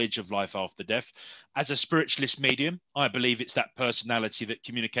our knowledge of life after death. As a spiritualist medium, I believe it's that personality that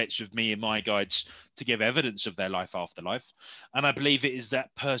communicates with me and my guides to give evidence of their life after life. And I believe it is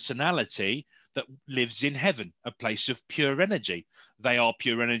that personality that lives in heaven, a place of pure energy. They are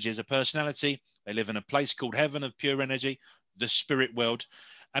pure energy as a personality. They live in a place called heaven of pure energy, the spirit world.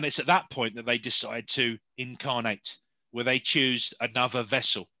 And it's at that point that they decide to incarnate, where they choose another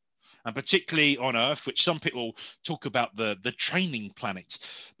vessel. And particularly on Earth, which some people talk about the training planet,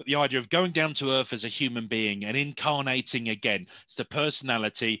 but the idea of going down to Earth as a human being and incarnating again, it's the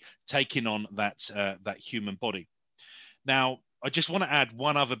personality taking on that human body. Now, I just want to add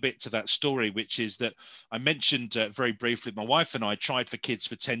one other bit to that story, which is that I mentioned very briefly, my wife and I tried for kids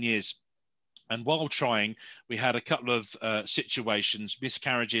for 10 years. And while trying, we had a couple of situations,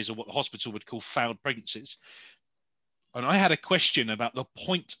 miscarriages, or what the hospital would call failed pregnancies. And I had a question about the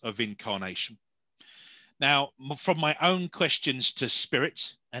point of incarnation. Now, from my own questions to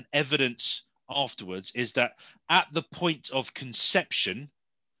spirit and evidence afterwards, is that at the point of conception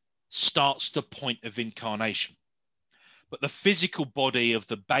starts the point of incarnation. But the physical body of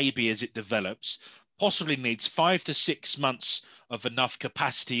the baby as it develops possibly needs 5 to 6 months of enough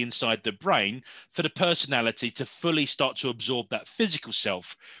capacity inside the brain for the personality to fully start to absorb that physical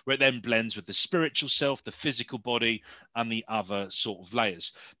self, where it then blends with the spiritual self, the physical body, and the other sort of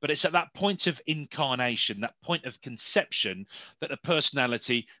layers. But it's at that point of incarnation, that point of conception, that the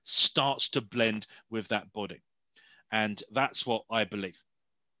personality starts to blend with that body. And that's what I believe.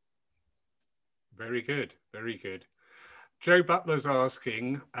 Very good. Very good. Joe Butler's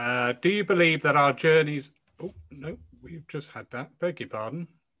asking, do you believe that our journeys... Oh, no, we've just had that. Beg your pardon.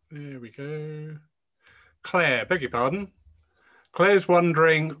 There we go. Claire, beg your pardon. Claire's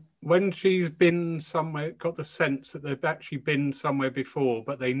wondering, when she's been somewhere, got the sense that they've actually been somewhere before,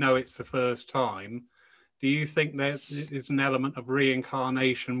 but they know it's the first time, do you think there is an element of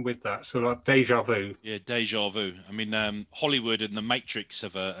reincarnation with that, sort of deja vu? Yeah, deja vu. I mean, Hollywood and the Matrix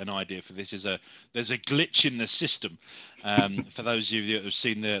have an idea for this. There's a glitch in the system. For those of you that have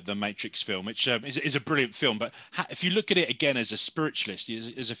seen the Matrix film, which is a brilliant film, but if you look at it again as a spiritualist,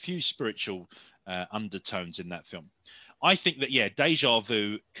 there's a few spiritual undertones in that film. I think that, yeah, deja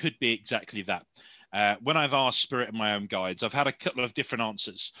vu could be exactly that. When I've asked spirit and my own guides, I've had a couple of different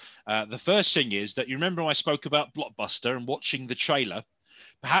answers. The first thing is that you remember I spoke about Blockbuster and watching the trailer.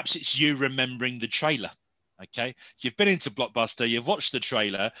 Perhaps it's you remembering the trailer. Okay, so you've been into Blockbuster, you've watched the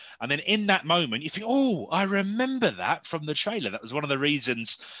trailer, and then in that moment you think, oh, I remember that from the trailer. That was one of the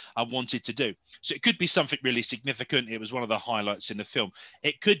reasons I wanted to do. So it could be something really significant. It was one of the highlights in the film.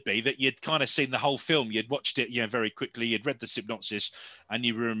 It could be that you'd kind of seen the whole film, you'd watched it, very quickly, you'd read the synopsis, and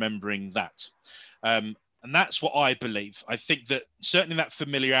you were remembering that. And that's what I believe. I think that certainly that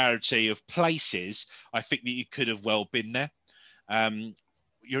familiarity of places, I think that you could have well been there.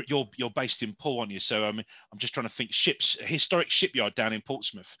 You're based in Poole, aren't you? So I'm just trying to think. Historic shipyard down in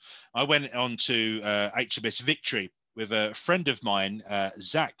Portsmouth. I went on to HMS Victory with a friend of mine,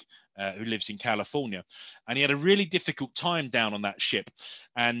 Zach, who lives in California, and he had a really difficult time down on that ship.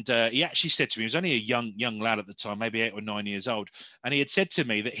 And he actually said to me, he was only a young lad at the time, maybe 8 or 9 years old, and he had said to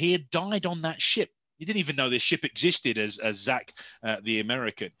me that he had died on that ship. He didn't even know this ship existed as Zach, the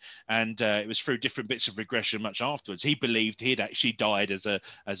American. And it was through different bits of regression much afterwards. He believed he'd actually died as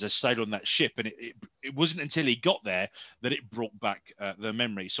a sailor on that ship. And it wasn't until he got there that it brought back the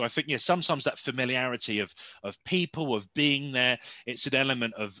memory. So I think, yeah, sometimes that familiarity of people, of being there, it's an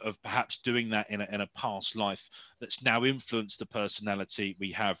element of perhaps doing that in a past life that's now influenced the personality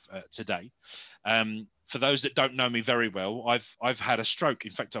we have today. For those that don't know me very well, I've had a stroke.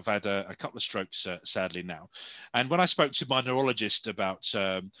 In fact, I've had a couple of strokes, sadly now. And when I spoke to my neurologist about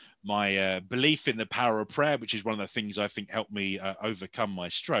my belief in the power of prayer, which is one of the things I think helped me overcome my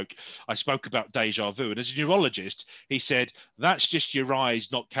stroke, I spoke about deja vu. And as a neurologist, he said, that's just your eyes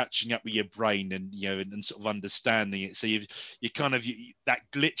not catching up with your brain and, you know, and sort of understanding it. So you kind of, that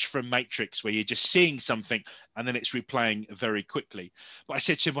glitch from Matrix where you're just seeing something and then it's replaying very quickly. But I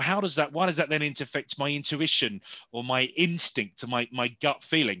said to him, well, why does that then affect my intuition or my instinct or my gut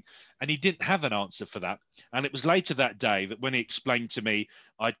feeling? And he didn't have an answer for that. And it was later that day that when he explained to me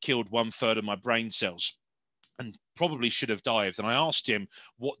I'd killed 1/3 of my brain cells and probably should have dived, and I asked him,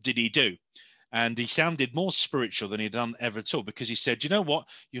 what did he do? And he sounded more spiritual than he'd done ever at all, because he said, you know what?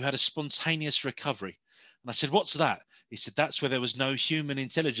 You had a spontaneous recovery. And I said, what's that? He said, that's where there was no human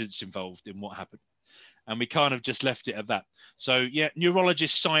intelligence involved in what happened. And we kind of just left it at that. So yeah,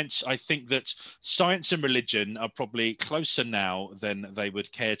 neurologist, science, I think that science and religion are probably closer now than they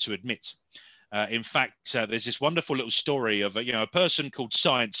would care to admit. In fact, there's this wonderful little story of a person called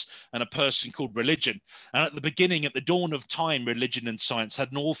science and a person called religion. And at the beginning, at the dawn of time, religion and science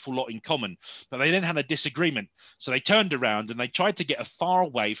had an awful lot in common, but they then had a disagreement. So they turned around and they tried to get as far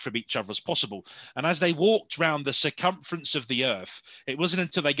away from each other as possible. And as they walked around the circumference of the earth, it wasn't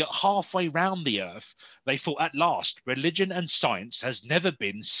until they got halfway round the earth, they thought, at last, religion and science has never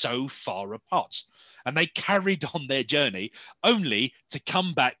been so far apart. And they carried on their journey only to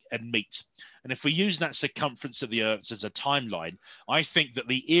come back and meet. And if we use that circumference of the earth as a timeline, I think that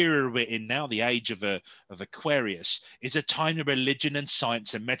the era we're in now, the age of Aquarius, is a time where religion and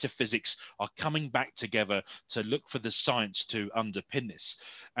science and metaphysics are coming back together to look for the science to underpin this.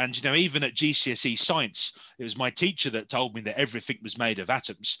 And, even at GCSE science, it was my teacher that told me that everything was made of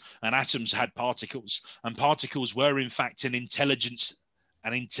atoms, and atoms had particles, and particles were in fact an intelligence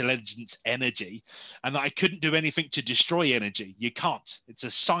energy, and that I couldn't do anything to destroy energy. You can't. It's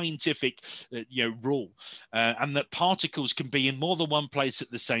a scientific rule, and that particles can be in more than one place at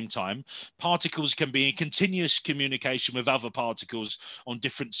the same time. Particles can be in continuous communication with other particles on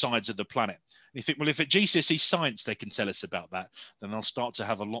different sides of the planet. And you think, well, if at GCSE science they can tell us about that, then they'll start to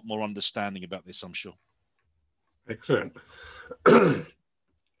have a lot more understanding about this, I'm sure. Excellent.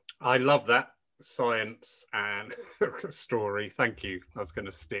 I love that science and story. Thank you. That's going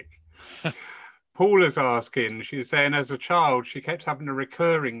to stick. Paula's asking, she's saying as a child she kept having a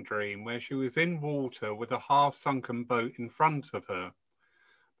recurring dream where she was in water with a half-sunken boat in front of her,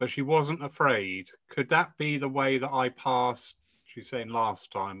 but she wasn't afraid. Could that be the way that I passed, she's saying,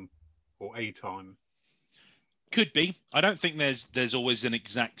 last time or a time? Could be. I don't think there's always an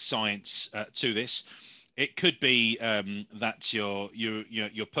exact science to this. It could be that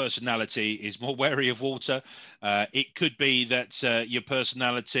your personality is more wary of water. It could be that your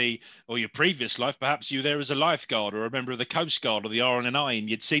personality or your previous life, perhaps you there as a lifeguard or a member of the Coast Guard or the RNNI, and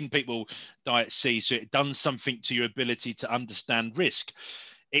you'd seen people die at sea, so it done something to your ability to understand risk.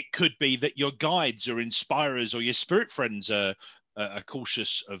 It could be that your guides or inspirers or your spirit friends are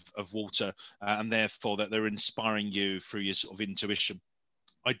cautious of water, and therefore that they're inspiring you through your sort of intuition.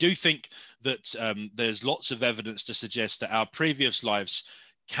 I do think that there's lots of evidence to suggest that our previous lives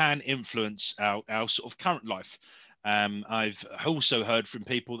can influence our sort of current life. I've also heard from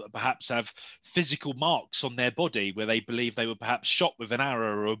people that perhaps have physical marks on their body where they believe they were perhaps shot with an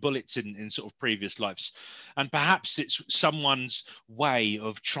arrow or a bullet in sort of previous lives. And perhaps it's someone's way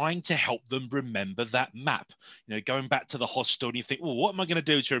of trying to help them remember that map. Going back to the hostel, and you think, well, what am I going to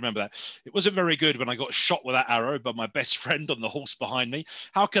do to remember that? It wasn't very good when I got shot with that arrow by my best friend on the horse behind me.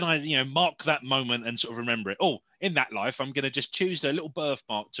 How can I, mark that moment and sort of remember it? Oh, in that life, I'm going to just choose a little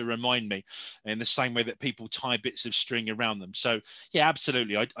birthmark to remind me, in the same way that people tie bits of string around them. So yeah,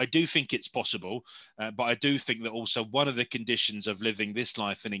 absolutely. I do think it's possible, but I do think that also one of the conditions of living this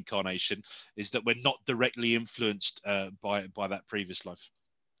life in incarnation is that we're not directly influenced by that previous life.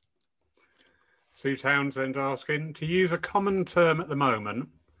 Sue Townsend asking, to use a common term at the moment,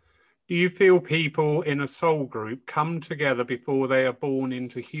 do you feel people in a soul group come together before they are born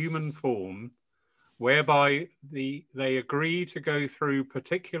into human form, whereby they agree to go through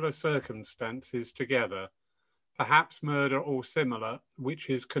particular circumstances together, perhaps murder or similar, which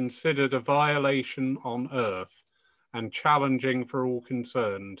is considered a violation on Earth and challenging for all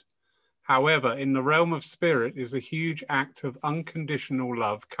concerned? However, in the realm of spirit is a huge act of unconditional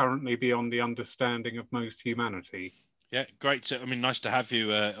love currently beyond the understanding of most humanity. Yeah, great. I mean, nice to have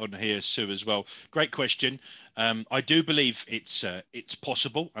you on here, Sue, as well. Great question. I do believe it's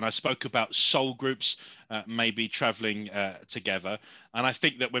possible, and I spoke about soul groups maybe traveling together. And I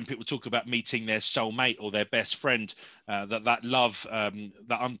think that when people talk about meeting their soulmate or their best friend, that love,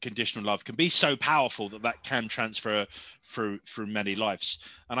 that unconditional love, can be so powerful that can transfer through many lives.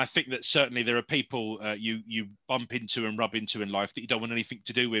 And I think that certainly there are people you bump into and rub into in life that you don't want anything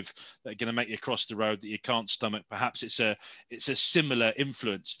to do with, that are going to make you cross the road that you can't stomach. Perhaps it's a similar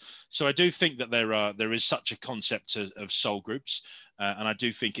influence. So I do think that there is such a concept of soul groups, and I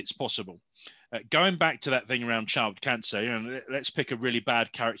do think it's possible. Going back to that thing around child cancer, let's pick a really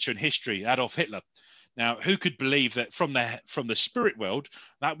bad character in history, Adolf Hitler. Now, who could believe that from the spirit world,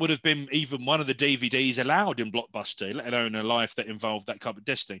 that would have been even one of the DVDs allowed in Blockbuster, let alone a life that involved that kind of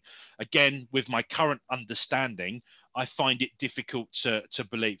destiny? Again, with my current understanding, I find it difficult to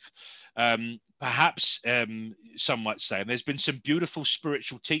believe. Perhaps some might say, and there's been some beautiful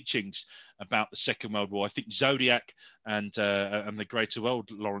spiritual teachings about the Second World War. I think Zodiac and the Greater World,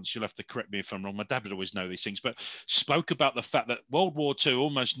 Lawrence, you'll have to correct me if I'm wrong. My dad would always know these things, but spoke about the fact that World War II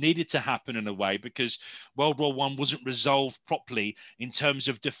almost needed to happen in a way because World War I wasn't resolved properly in terms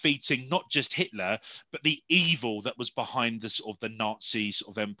of defeating not just Hitler, but the evil that was behind the sort of the Nazi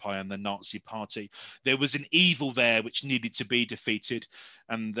sort of empire and the Nazi party. There was an evil there which needed to be defeated.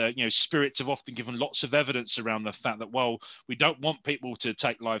 And spirits have often given lots of evidence around the fact that, well, we don't want people to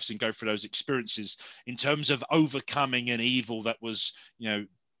take lives and go through those experiences in terms of overcoming an evil that was,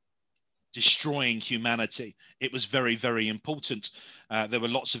 destroying humanity. It was very, very important. There were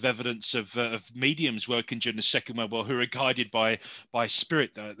lots of evidence of mediums working during the Second World War who were guided by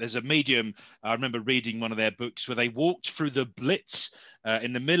spirit. There's a medium, I remember reading one of their books, where they walked through the Blitz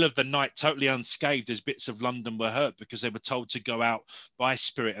in the middle of the night, totally unscathed, as bits of London were hurt, because they were told to go out by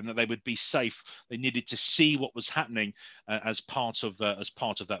spirit and that they would be safe. They needed to see what was happening as part of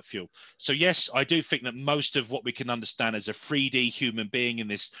that fuel. So yes, I do think that most of what we can understand as a 3D human being in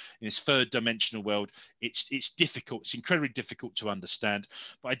this third dimensional world, it's difficult. It's incredibly difficult to understand.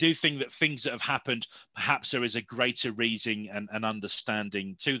 But I do think that things that have happened, perhaps there is a greater reason and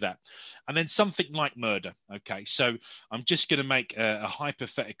understanding to that. And then something like murder. Okay, so I'm just going to make a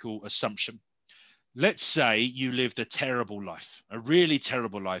hypothetical assumption. Let's say you lived a terrible life, a really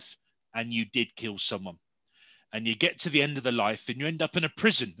terrible life, and you did kill someone. And you get to the end of the life and you end up in a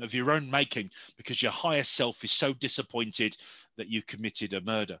prison of your own making because your higher self is so disappointed that you committed a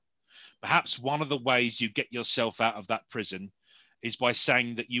murder. Perhaps one of the ways you get yourself out of that prison is by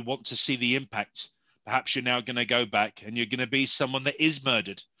saying that you want to see the impact. Perhaps you're now going to go back and you're going to be someone that is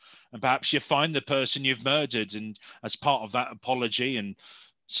murdered. And perhaps you find the person you've murdered, and as part of that apology and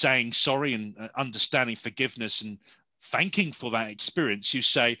saying sorry and understanding forgiveness and thanking for that experience, you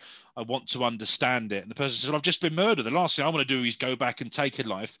say, I want to understand it. And the person says, well, I've just been murdered. The last thing I want to do is go back and take a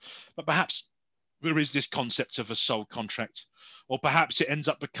life. But perhaps there is this concept of a soul contract. Or perhaps it ends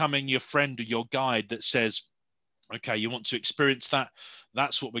up becoming your friend or your guide that says, okay, you want to experience that?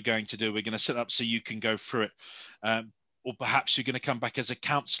 That's what we're going to do. We're going to set up so you can go through it. Or perhaps you're going to come back as a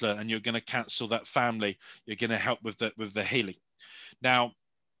counselor and you're going to counsel that family. You're going to help with the healing. Now,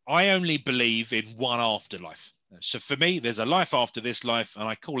 I only believe in one afterlife. So for me, there's a life after this life, and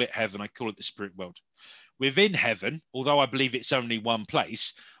I call it heaven. I call it the spirit world. Within heaven, although I believe it's only one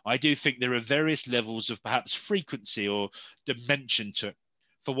place, I do think there are various levels of perhaps frequency or dimension to it.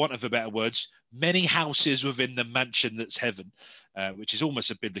 For want of a better words, many houses within the mansion that's heaven, which is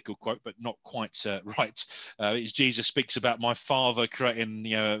almost a biblical quote, but not quite right. Jesus speaks about my Father creating,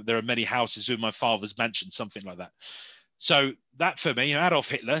 there are many houses within my Father's mansion, something like that. So that for me, Adolf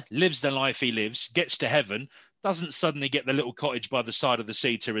Hitler lives the life he lives, gets to heaven, doesn't suddenly get the little cottage by the side of the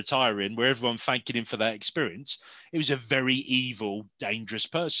sea to retire in, where everyone thanking him for that experience. He was a very evil, dangerous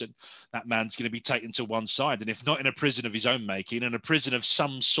person. That man's going to be taken to one side, and if not in a prison of his own making, in a prison of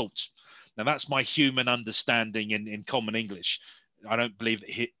some sort. Now, that's my human understanding in common English. I don't believe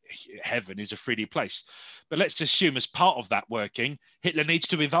that heaven is a 3D place. But let's assume as part of that working, Hitler needs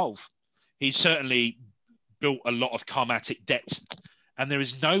to evolve. He's certainly built a lot of karmatic debt, and there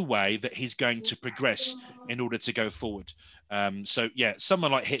is no way that he's going to progress in order to go forward. So yeah,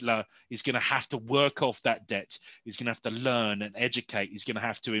 someone like Hitler is going to have to work off that debt. He's going to have to learn and educate. He's going to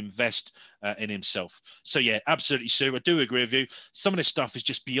have to invest in himself. So yeah, absolutely, Sue. I do agree with you. Some of this stuff is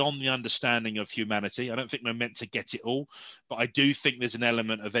just beyond the understanding of humanity. I don't think we're meant to get it all, but I do think there's an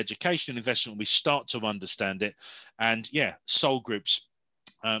element of education and investment when we start to understand it. And yeah, soul groups.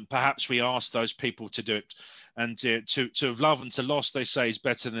 Perhaps we ask those people to do it. And to have loved and to lost, they say, is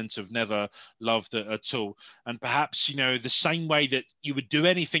better than to have never loved at all. And perhaps, you know, the same way that you would do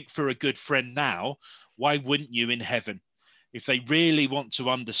anything for a good friend now, why wouldn't you in heaven? If they really want to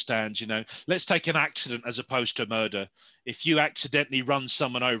understand, you know, let's take an accident as opposed to murder. If you accidentally run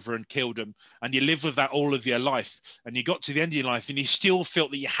someone over and killed them, and you live with that all of your life, and you got to the end of your life and you still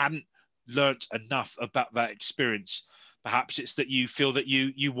felt that you hadn't learnt enough about that experience, perhaps it's that you feel that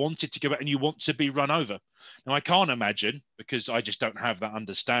you wanted to go back and you want to be run over. Now, I can't imagine, because I just don't have that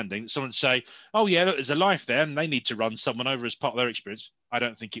understanding, that someone say, oh yeah, look, there's a life there and they need to run someone over as part of their experience. I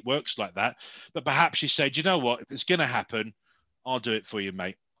don't think it works like that. But perhaps you say, do you know what, if it's going to happen, I'll do it for you,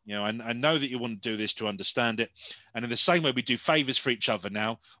 mate. You know, I know that you want to do this to understand it. And in the same way we do favors for each other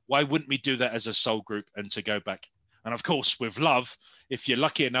now, why wouldn't we do that as a soul group and to go back? And of course, with love, if you're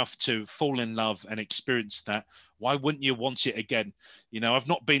lucky enough to fall in love and experience that, why wouldn't you want it again? You know, I've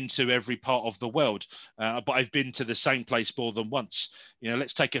not been to every part of the world, but I've been to the same place more than once. You know,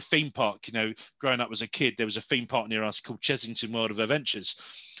 let's take a theme park. You know, growing up as a kid, there was a theme park near us called Chesington World of Adventures.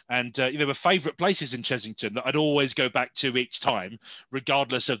 And there were favourite places in Chesington that I'd always go back to each time,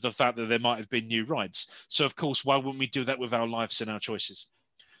 regardless of the fact that there might have been new rides. So, of course, why wouldn't we do that with our lives and our choices?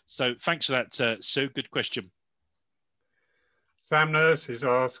 So thanks for that, Sue. Good question. Sam Nurse is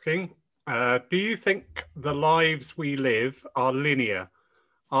asking, do you think the lives we live are linear?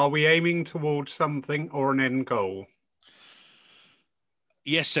 Are we aiming towards something or an end goal?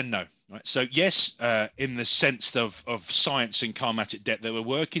 Yes and no. Right. So yes, in the sense of science and karmatic debt, they were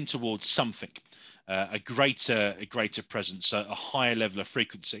working towards something, a greater presence, a higher level of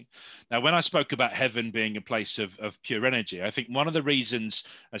frequency. Now, when I spoke about heaven being a place of pure energy, I think one of the reasons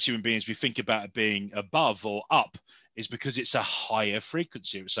as human beings we think about it being above or up is because it's a higher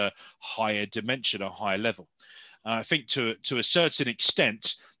frequency, it's a higher dimension, a higher level. I think to a certain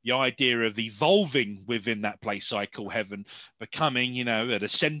extent, the idea of evolving within that place I call heaven, becoming, you know, an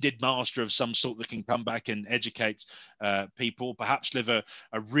ascended master of some sort that can come back and educate people, perhaps live a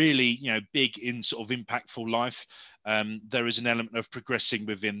really, you know, big in sort of impactful life. There is an element of progressing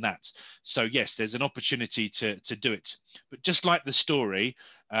within that. So yes, there's an opportunity to do it. But just like the story,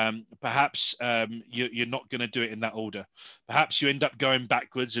 perhaps you're not going to do it in that order. Perhaps you end up going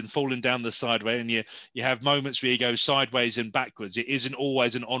backwards and falling down the sideway, and you have moments where you go sideways and backwards. It isn't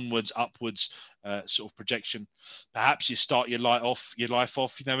always an onwards, upwards sort of projection. Perhaps you start your life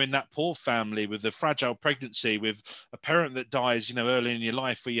off, you know, in that poor family with a fragile pregnancy, with a parent that dies, you know, early in your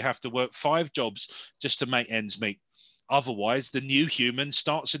life, where you have to work 5 jobs just to make ends meet. Otherwise, the new human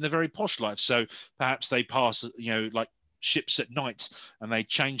starts in the very posh life. So perhaps they pass, you know, like ships at night, and they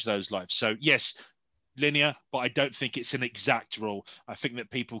change those lives. So yes, linear, but I don't think it's an exact rule. I think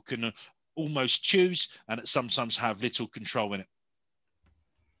that people can almost choose and sometimes have little control in it.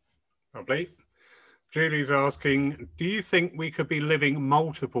 Lovely. Julie's asking, do you think we could be living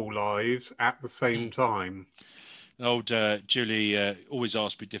multiple lives at the same time? Old Julie always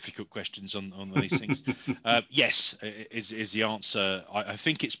asks me difficult questions on these things. Yes, is the answer. I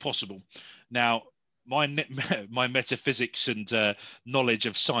think it's possible. Now, my metaphysics and knowledge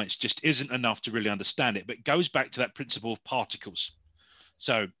of science just isn't enough to really understand it, but it goes back to that principle of particles.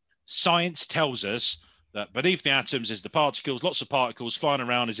 So science tells us that beneath the atoms is the particles, lots of particles flying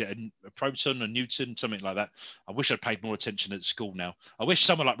around. Is it a proton, a neutron, something like that? I wish I'd paid more attention at school now. I wish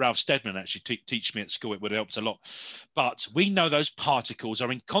someone like Ralph Steadman actually teach me at school. It would have helped a lot. But we know those particles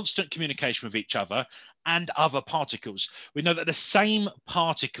are in constant communication with each other and other particles. We know that the same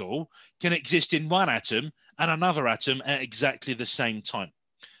particle can exist in one atom and another atom at exactly the same time.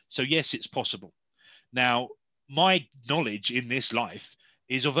 So yes, it's possible. Now, my knowledge in this life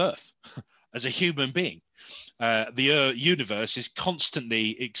is of Earth. As a human being, the universe is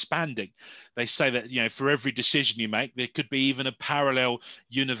constantly expanding. They say that, you know, for every decision you make, there could be even a parallel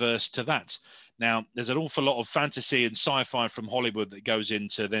universe to that. Now, there's an awful lot of fantasy and sci-fi from Hollywood that goes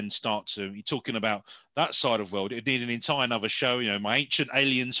into then start to, you're talking about that side of world. It'd need an entire another show, you know, my ancient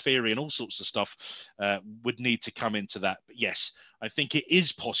aliens theory and all sorts of stuff would need to come into that. But yes, I think it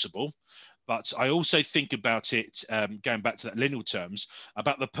is possible. But I also think about it, going back to that lineal terms,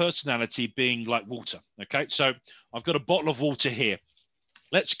 about the personality being like water. Okay, so I've got a bottle of water here.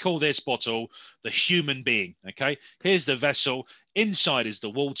 Let's call this bottle the human being. Okay, here's the vessel. Inside is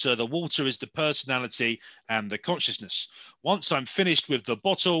the water. The water is the personality and the consciousness. Once I'm finished with the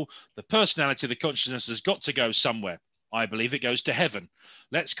bottle, the personality, the consciousness has got to go somewhere. I believe it goes to heaven.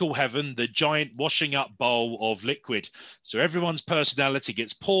 Let's call heaven the giant washing up bowl of liquid. So everyone's personality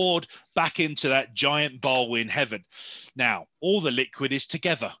gets poured back into that giant bowl in heaven. Now, all the liquid is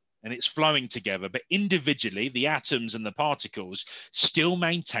together. and it's flowing together, but individually the atoms and the particles still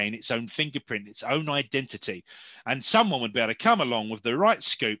maintain its own fingerprint, its own identity. And someone would be able to come along with the right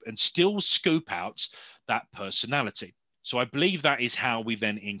scoop and still scoop out that personality. So I believe that is how we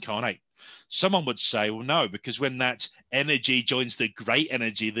then incarnate. Someone would say, well, no, because when that energy joins the great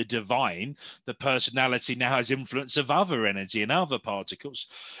energy, the divine, the personality now has influence of other energy and other particles.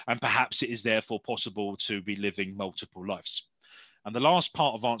 And perhaps it is therefore possible to be living multiple lives. And the last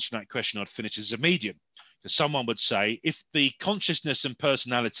part of answering that question I'd finish as a medium. Because someone would say, if the consciousness and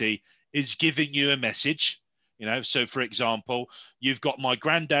personality is giving you a message, you know, so for example, you've got my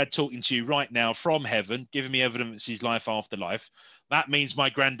granddad talking to you right now from heaven, giving me evidence he's life after life. That means my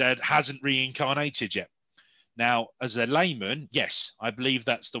granddad hasn't reincarnated yet. Now, as a layman, yes, I believe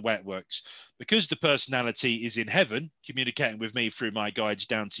that's the way it works. Because the personality is in heaven, communicating with me through my guides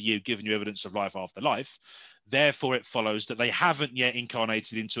down to you, giving you evidence of life after life, therefore it follows that they haven't yet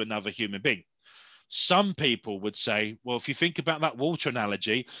incarnated into another human being. Some people would say, well, if you think about that water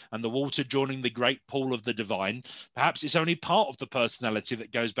analogy and the water joining the great pool of the divine, perhaps it's only part of the personality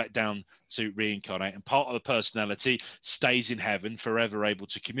that goes back down to reincarnate, and part of the personality stays in heaven forever able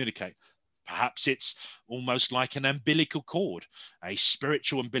to communicate. Perhaps it's almost like an umbilical cord, a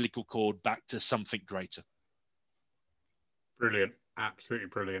spiritual umbilical cord back to something greater. Brilliant. Absolutely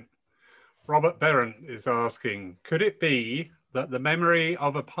brilliant. Robert Berrant is asking, could it be that the memory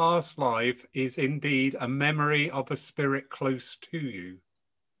of a past life is indeed a memory of a spirit close to you?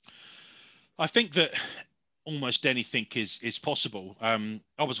 I think that almost anything is possible.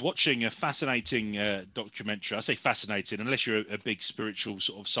 I was watching a fascinating documentary. I say fascinating, unless you're a big spiritual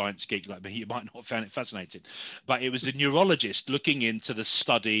sort of science geek like me, you might not have found it fascinating. But it was a neurologist looking into the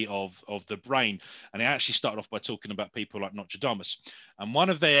study of the brain. And he actually started off by talking about people like Nostradamus. And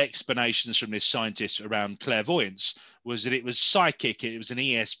one of their explanations from this scientist around clairvoyance was that it was psychic, it was an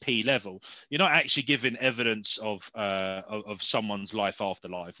ESP level. You're not actually giving evidence of someone's life after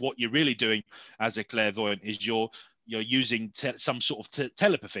life. What you're really doing as a clairvoyant is you're using some sort of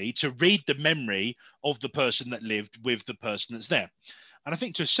telepathy to read the memory of the person that lived with the person that's there. And I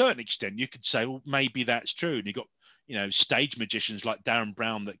think to a certain extent you could say, well, maybe that's true. And you've got, you know, stage magicians like Darren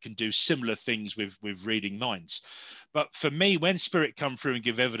Brown that can do similar things with reading minds. But for me, when spirit come through and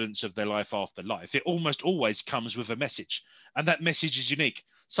give evidence of their life after life, it almost always comes with a message. And that message is unique.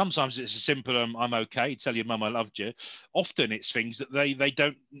 Sometimes it's a simple, I'm okay, tell your mum I loved you. Often it's things that they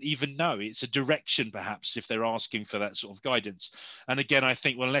don't even know. It's a direction, perhaps, if they're asking for that sort of guidance. And again, I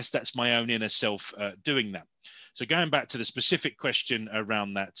think, well, unless that's my own inner self doing that. So going back to the specific question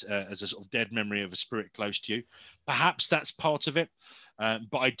around that as a sort of dead memory of a spirit close to you, perhaps that's part of it.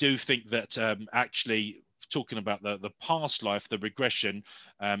 But I do think that actually talking about the past life, the regression,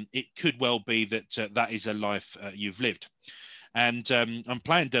 it could well be that that is a life you've lived. And I'm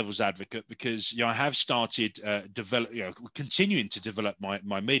playing devil's advocate because I have started continuing to develop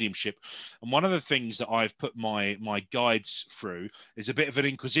my mediumship. And one of the things that I've put my guides through is a bit of an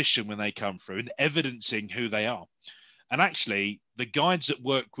inquisition when they come through and evidencing who they are. And actually, the guides that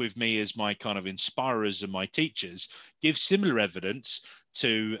work with me as my kind of inspirers and my teachers give similar evidence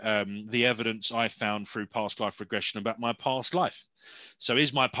to the evidence I found through past life regression about my past life. So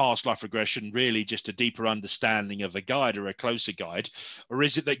is my past life regression really just a deeper understanding of a guide or a closer guide? Or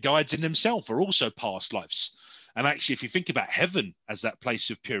is it that guides in themselves are also past lives? And actually, if you think about heaven as that place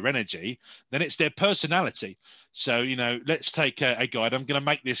of pure energy, then it's their personality. So, you know, let's take a guide. I'm going to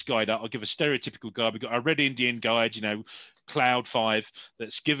make this guide up. I'll give a stereotypical guide. We've got a Red Indian guide, you know, Cloud 5,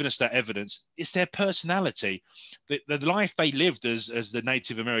 that's given us that evidence. It's their personality. The life they lived as the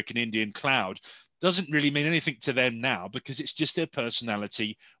Native American Indian Cloud doesn't really mean anything to them now because it's just their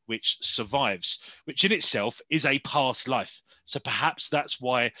personality which survives, which in itself is a past life. So perhaps that's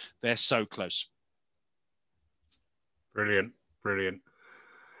why they're so close. Brilliant, brilliant.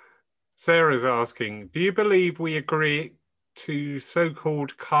 Sarah's asking, do you believe we agree to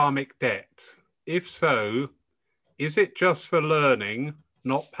so-called karmic debt? If so, is it just for learning,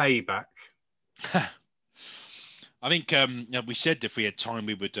 not payback? I think we said if we had time,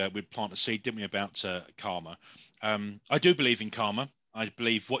 we'd plant a seed, didn't we, about karma. I do believe in karma. I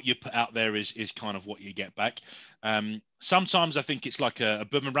believe what you put out there is kind of what you get back. Sometimes I think it's like a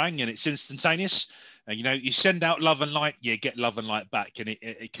boomerang and it's instantaneous. You know, you send out love and light, you get love and light back, and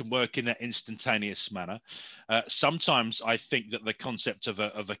it can work in that instantaneous manner. Sometimes I think that the concept of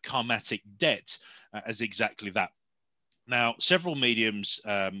a karmatic debt is exactly that. Now, several mediums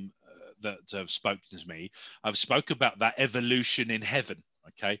that have spoken to me, I've spoke about that evolution in heaven.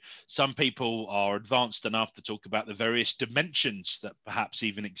 Okay, some people are advanced enough to talk about the various dimensions that perhaps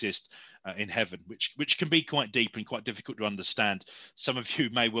even exist in heaven, which can be quite deep and quite difficult to understand. Some of you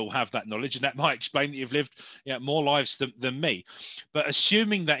may well have that knowledge, and that might explain that you've lived more lives than me. But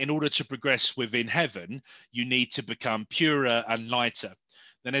assuming that in order to progress within heaven, you need to become purer and lighter,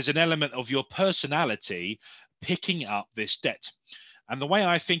 then there's an element of your personality picking up this debt. And the way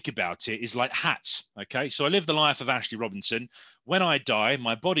I think about it is like hats. Okay. So I live the life of Ashley Robinson. When I die,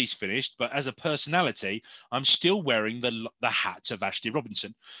 my body's finished, but as a personality, I'm still wearing the hat of Ashley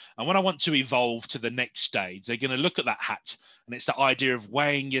Robinson. And when I want to evolve to the next stage, they're going to look at that hat. And it's the idea of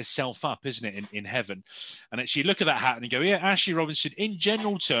weighing yourself up, isn't it, in heaven? And it's you look at that hat and you go, yeah, Ashley Robinson, in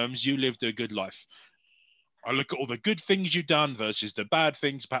general terms, you lived a good life. I look at all the good things you've done versus the bad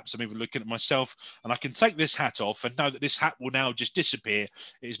things. Perhaps I'm even looking at myself, and I can take this hat off and know that this hat will now just disappear.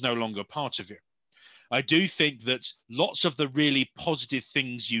 It is no longer a part of you. I do think that lots of the really positive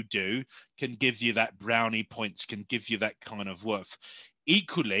things you do can give you that brownie points, can give you that kind of worth.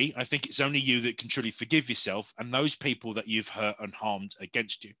 Equally, I think it's only you that can truly forgive yourself and those people that you've hurt and harmed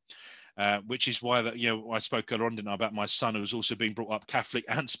against you. Which is why that I spoke earlier on, didn't I, about my son who's also being brought up Catholic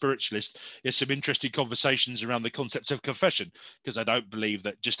and spiritualist. There's some interesting conversations around the concept of confession, because I don't believe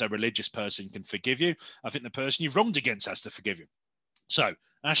that just a religious person can forgive you. I think the person you've wronged against has to forgive you. So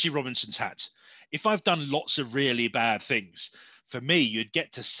Ashley Robinson's hat. If I've done lots of really bad things, for me, you'd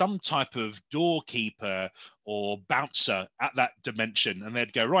get to some type of doorkeeper or bouncer at that dimension, and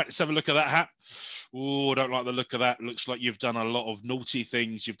they'd go, right, let's have a look at that hat. Oh, I don't like the look of that. Looks like you've done a lot of naughty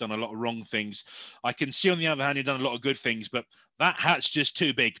things. You've done a lot of wrong things. I can see, on the other hand, you've done a lot of good things, but that hat's just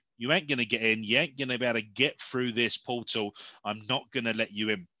too big. You ain't going to get in. You ain't going to be able to get through this portal. I'm not going to let you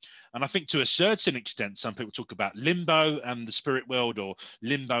in. And I think to a certain extent, some people talk about limbo and the spirit world, or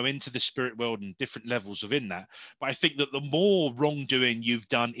limbo into the spirit world, and different levels within that. But I think that the more wrongdoing you've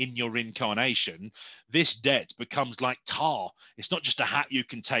done in your incarnation, this debt becomes like tar. It's not just a hat you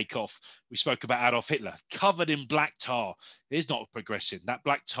can take off. We spoke about Adolf Hitler, covered in black tar. He's not progressing. That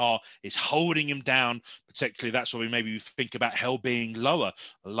black tar is holding him down. Particularly, that's why we maybe think about hell being lower,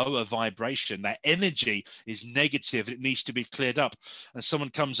 a lower vibration. That energy is negative. It needs to be cleared up. And someone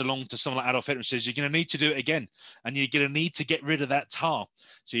comes along to someone like Adolf Hitler and says, you're going to need to do it again. And you're going to need to get rid of that tar.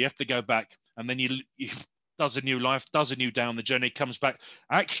 So you have to go back. And then you does a new life, does a new day on the journey, comes back.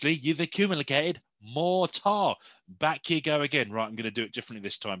 Actually, you've accumulated more tar. Back you go again. Right, I'm going to do it differently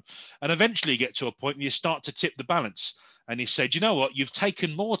this time. And eventually you get to a point where you start to tip the balance. And you say, do you know what? You've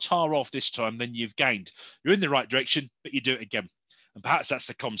taken more tar off this time than you've gained. You're in the right direction, but you do it again. And perhaps that's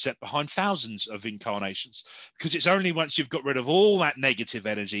the concept behind thousands of incarnations, because it's only once you've got rid of all that negative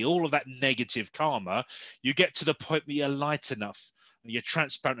energy, all of that negative karma, you get to the point that you're light enough, you're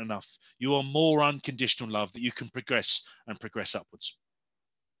transparent enough, you are more unconditional love, that you can progress and progress upwards.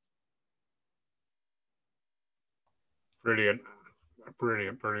 Brilliant.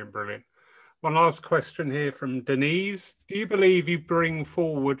 Brilliant, brilliant, brilliant. One last question here from Denise. Do you believe you bring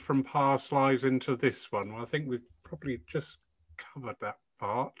forward from past lives into this one? Well, I think we've probably just covered that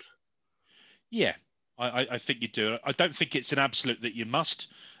part. Yeah, I think you do. I don't think it's an absolute that you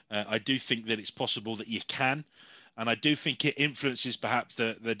must. I do think that it's possible that you can. And I do think it influences perhaps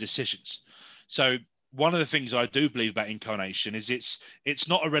the decisions. So one of the things I do believe about incarnation is it's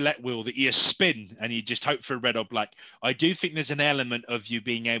not a roulette wheel that you spin and you just hope for a red or black. I do think there's an element of you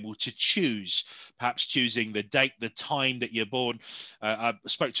being able to choose, perhaps choosing the date, the time that you're born. I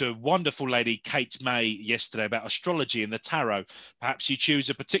spoke to a wonderful lady, Kate May, yesterday about astrology and the tarot. Perhaps you choose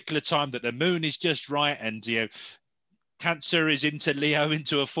a particular time that the moon is just right, and Cancer is into Leo,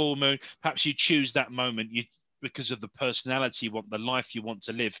 into a full moon. Perhaps you choose that moment. Because of the personality you want, the life you want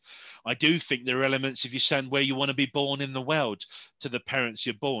to live. I do think there are elements of you saying where you want to be born in the world, to the parents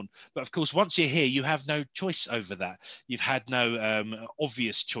you're born. But of course, once you're here, you have no choice over that. You've had no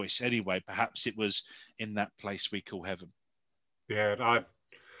obvious choice anyway. Perhaps it was in that place we call heaven. Yeah,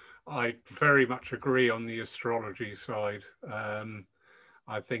 I very much agree on the astrology side.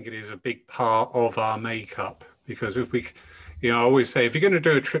 I think it is a big part of our makeup, because if we, I always say, if you're going to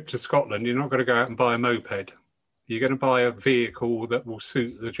do a trip to Scotland, you're not going to go out and buy a moped. You're going to buy a vehicle that will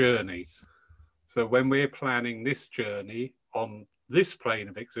suit the journey. So when we're planning this journey on this plane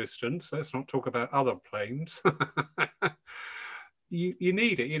of existence, let's not talk about other planes. you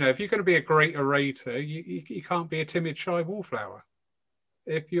need it. If you're going to be a great orator, you can't be a timid, shy wallflower.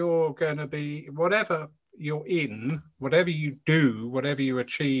 If you're going to be, whatever you're in, whatever you do, whatever you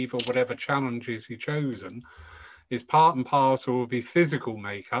achieve, or whatever challenges you've chosen, is part and parcel of your physical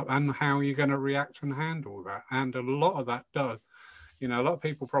makeup and how you're going to react and handle that. And a lot of that does. A lot of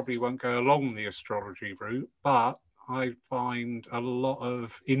people probably won't go along the astrology route, but I find a lot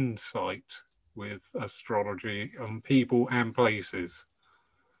of insight with astrology on people and places.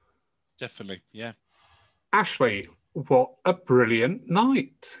 Definitely, yeah. Ashley, what a brilliant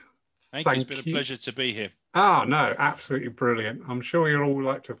night. Thank you. It's been a you. pleasure to be here. Oh, no, absolutely brilliant. I'm sure you'll all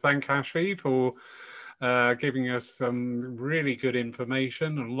like to thank Ashley for giving us some really good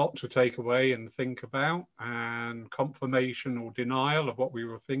information, and a lot to take away and think about, and confirmation or denial of what we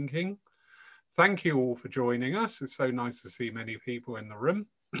were thinking. Thank you all for joining us. It's so nice to see many people in the room.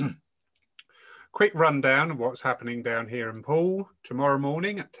 Quick rundown of what's happening down here in Poole. Tomorrow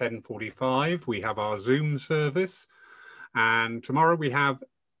morning at 10:45, we have our Zoom service. And tomorrow we have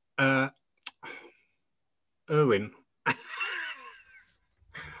Erwin.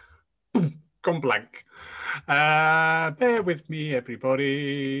 Gone blank. Bear with me,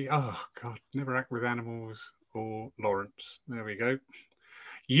 everybody. Oh, God, never act with animals or Lawrence. There we go.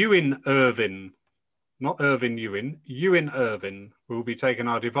 Ewan Irvin, not Irvin Ewan, Ewan Irvin will be taking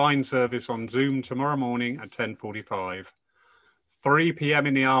our divine service on Zoom tomorrow morning at 10:45. 3 p.m.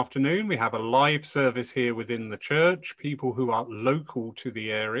 in the afternoon, we have a live service here within the church. People who are local to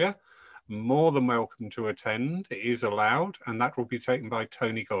the area, more than welcome to attend. It is allowed, and that will be taken by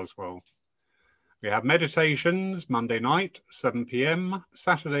Tony Goswell. We have meditations Monday night, 7 p.m,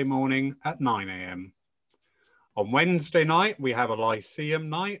 Saturday morning at 9 a.m. On Wednesday night, we have a Lyceum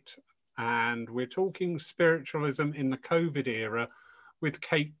night, and we're talking spiritualism in the COVID era with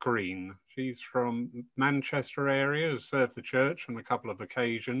Kate Green. She's from Manchester area, has served the church on a couple of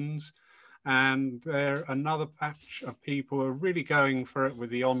occasions, and they're another batch of people who are really going for it with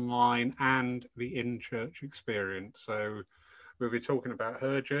the online and the in-church experience. So we'll be talking about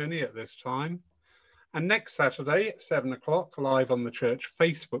her journey at this time. And next Saturday at 7 o'clock, live on the church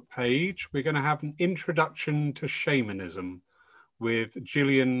Facebook page, we're going to have an introduction to shamanism with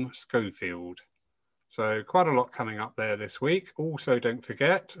Gillian Schofield. So quite a lot coming up there this week. Also, don't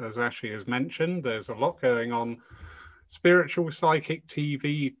forget, as Ashley has mentioned, there's a lot going on. Spiritual Psychic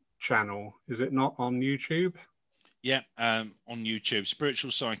TV channel, is it not on YouTube? Yeah, on YouTube,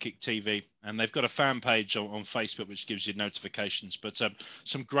 Spiritual Psychic TV, and they've got a fan page on Facebook which gives you notifications. But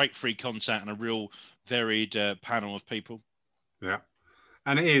some great free content and a real varied panel of people. Yeah,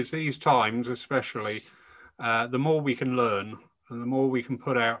 and it is these times, especially, the more we can learn and the more we can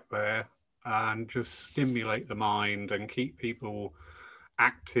put out there and just stimulate the mind and keep people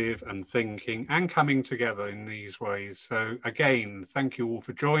active and thinking and coming together in these ways. So again, thank you all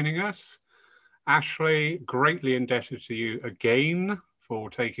for joining us. Ashley, greatly indebted to you again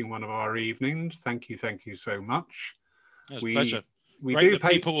for taking one of our evenings. Thank you so much. It was a pleasure. Great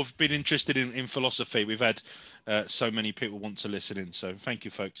that people have been interested in philosophy. We've had so many people want to listen in, so thank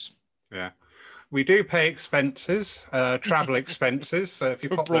you, folks. Yeah, we do pay expenses, travel expenses, so if you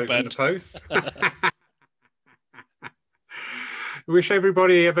pop those in the post. Wish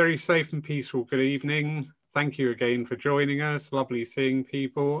everybody a very safe and peaceful good evening. Thank you again for joining us. Lovely seeing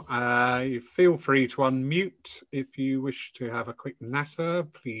people. Feel free to unmute if you wish to have a quick natter.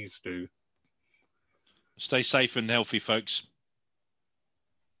 Please do. Stay safe and healthy, folks.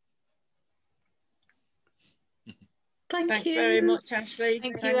 Thanks very much, Ashley.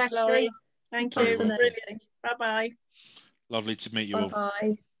 Thank you, Ashley. Laurie. Thank you. Brilliant. Bye-bye. Lovely to meet you all.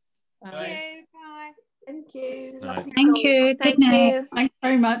 Bye-bye. Bye. Bye. Thank you. Night. Thank you. Good night. Thanks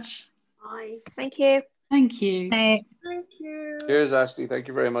very much. Bye. Thank you. Thank you. Thank you. Cheers, Ashley. Thank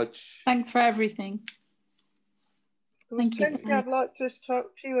you very much. Thanks for everything. Thank you. Something I'd like to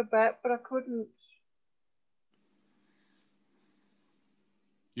talk to you about, but I couldn't.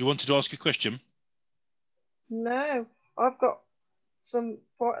 You wanted to ask a question? No, I've got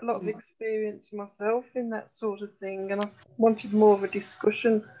quite a lot of experience myself in that sort of thing, and I wanted more of a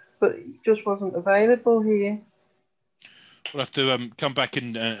discussion, but it just wasn't available here. We'll have to come back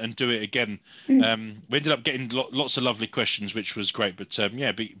and do it again. We ended up getting lots of lovely questions, which was great. But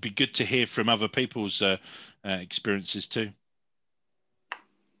yeah, be good to hear from other people's experiences too.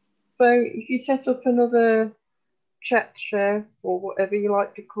 So if you set up another chat show or whatever you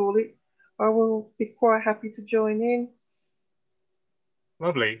like to call it, I will be quite happy to join in.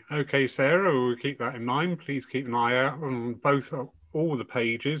 Lovely. Okay, Sarah, we'll keep that in mind. Please keep an eye out on all the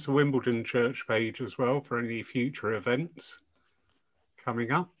pages, the Wimbledon Church page as well, for any future events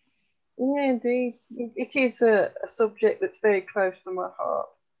coming up. Yeah, indeed. It is a subject that's very close to my heart.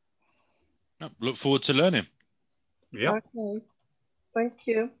 Look forward to learning. Yeah. Okay. Thank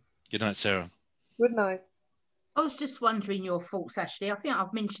you. Good night, Sarah. Good night. I was just wondering your thoughts, Ashley. I think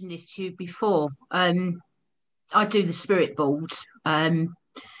I've mentioned this to you before. I do the spirit board, and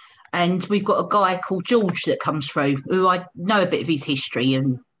we've got a guy called George that comes through, who I know a bit of his history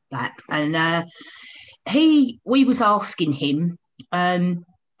and that. And we was asking him,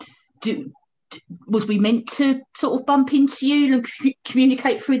 was we meant to sort of bump into you and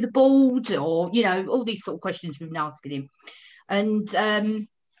communicate through the board, or, you know, all these sort of questions we've been asking him. And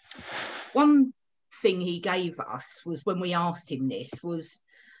one thing he gave us was, when we asked him this, was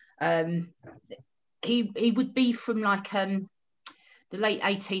he would be from like the late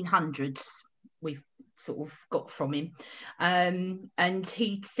 1800s. We've sort of got from him, and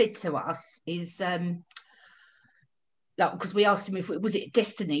he said to us is like, because we asked him if was it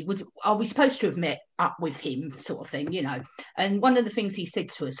destiny, are we supposed to have met up with him, sort of thing, you know. And one of the things he said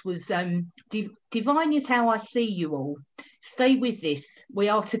to us was, divine is how I see you all. Stay with this. We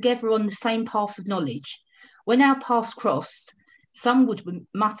are together on the same path of knowledge. When our paths crossed, some would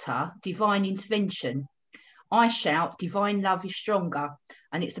mutter divine intervention. I shout divine love is stronger,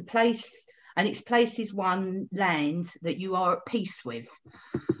 and its place is one land that you are at peace with.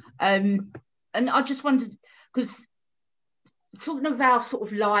 And I just wondered, because talking of our sort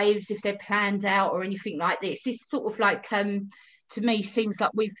of lives, if they're planned out or anything like this, it's sort of like, to me, seems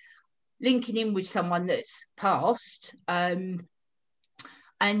like we've linking in with someone that's passed, and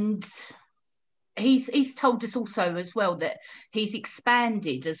he's told us also as well that he's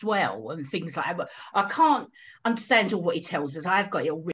expanded as well and things like that. But I can't understand all what he tells us. I've got it all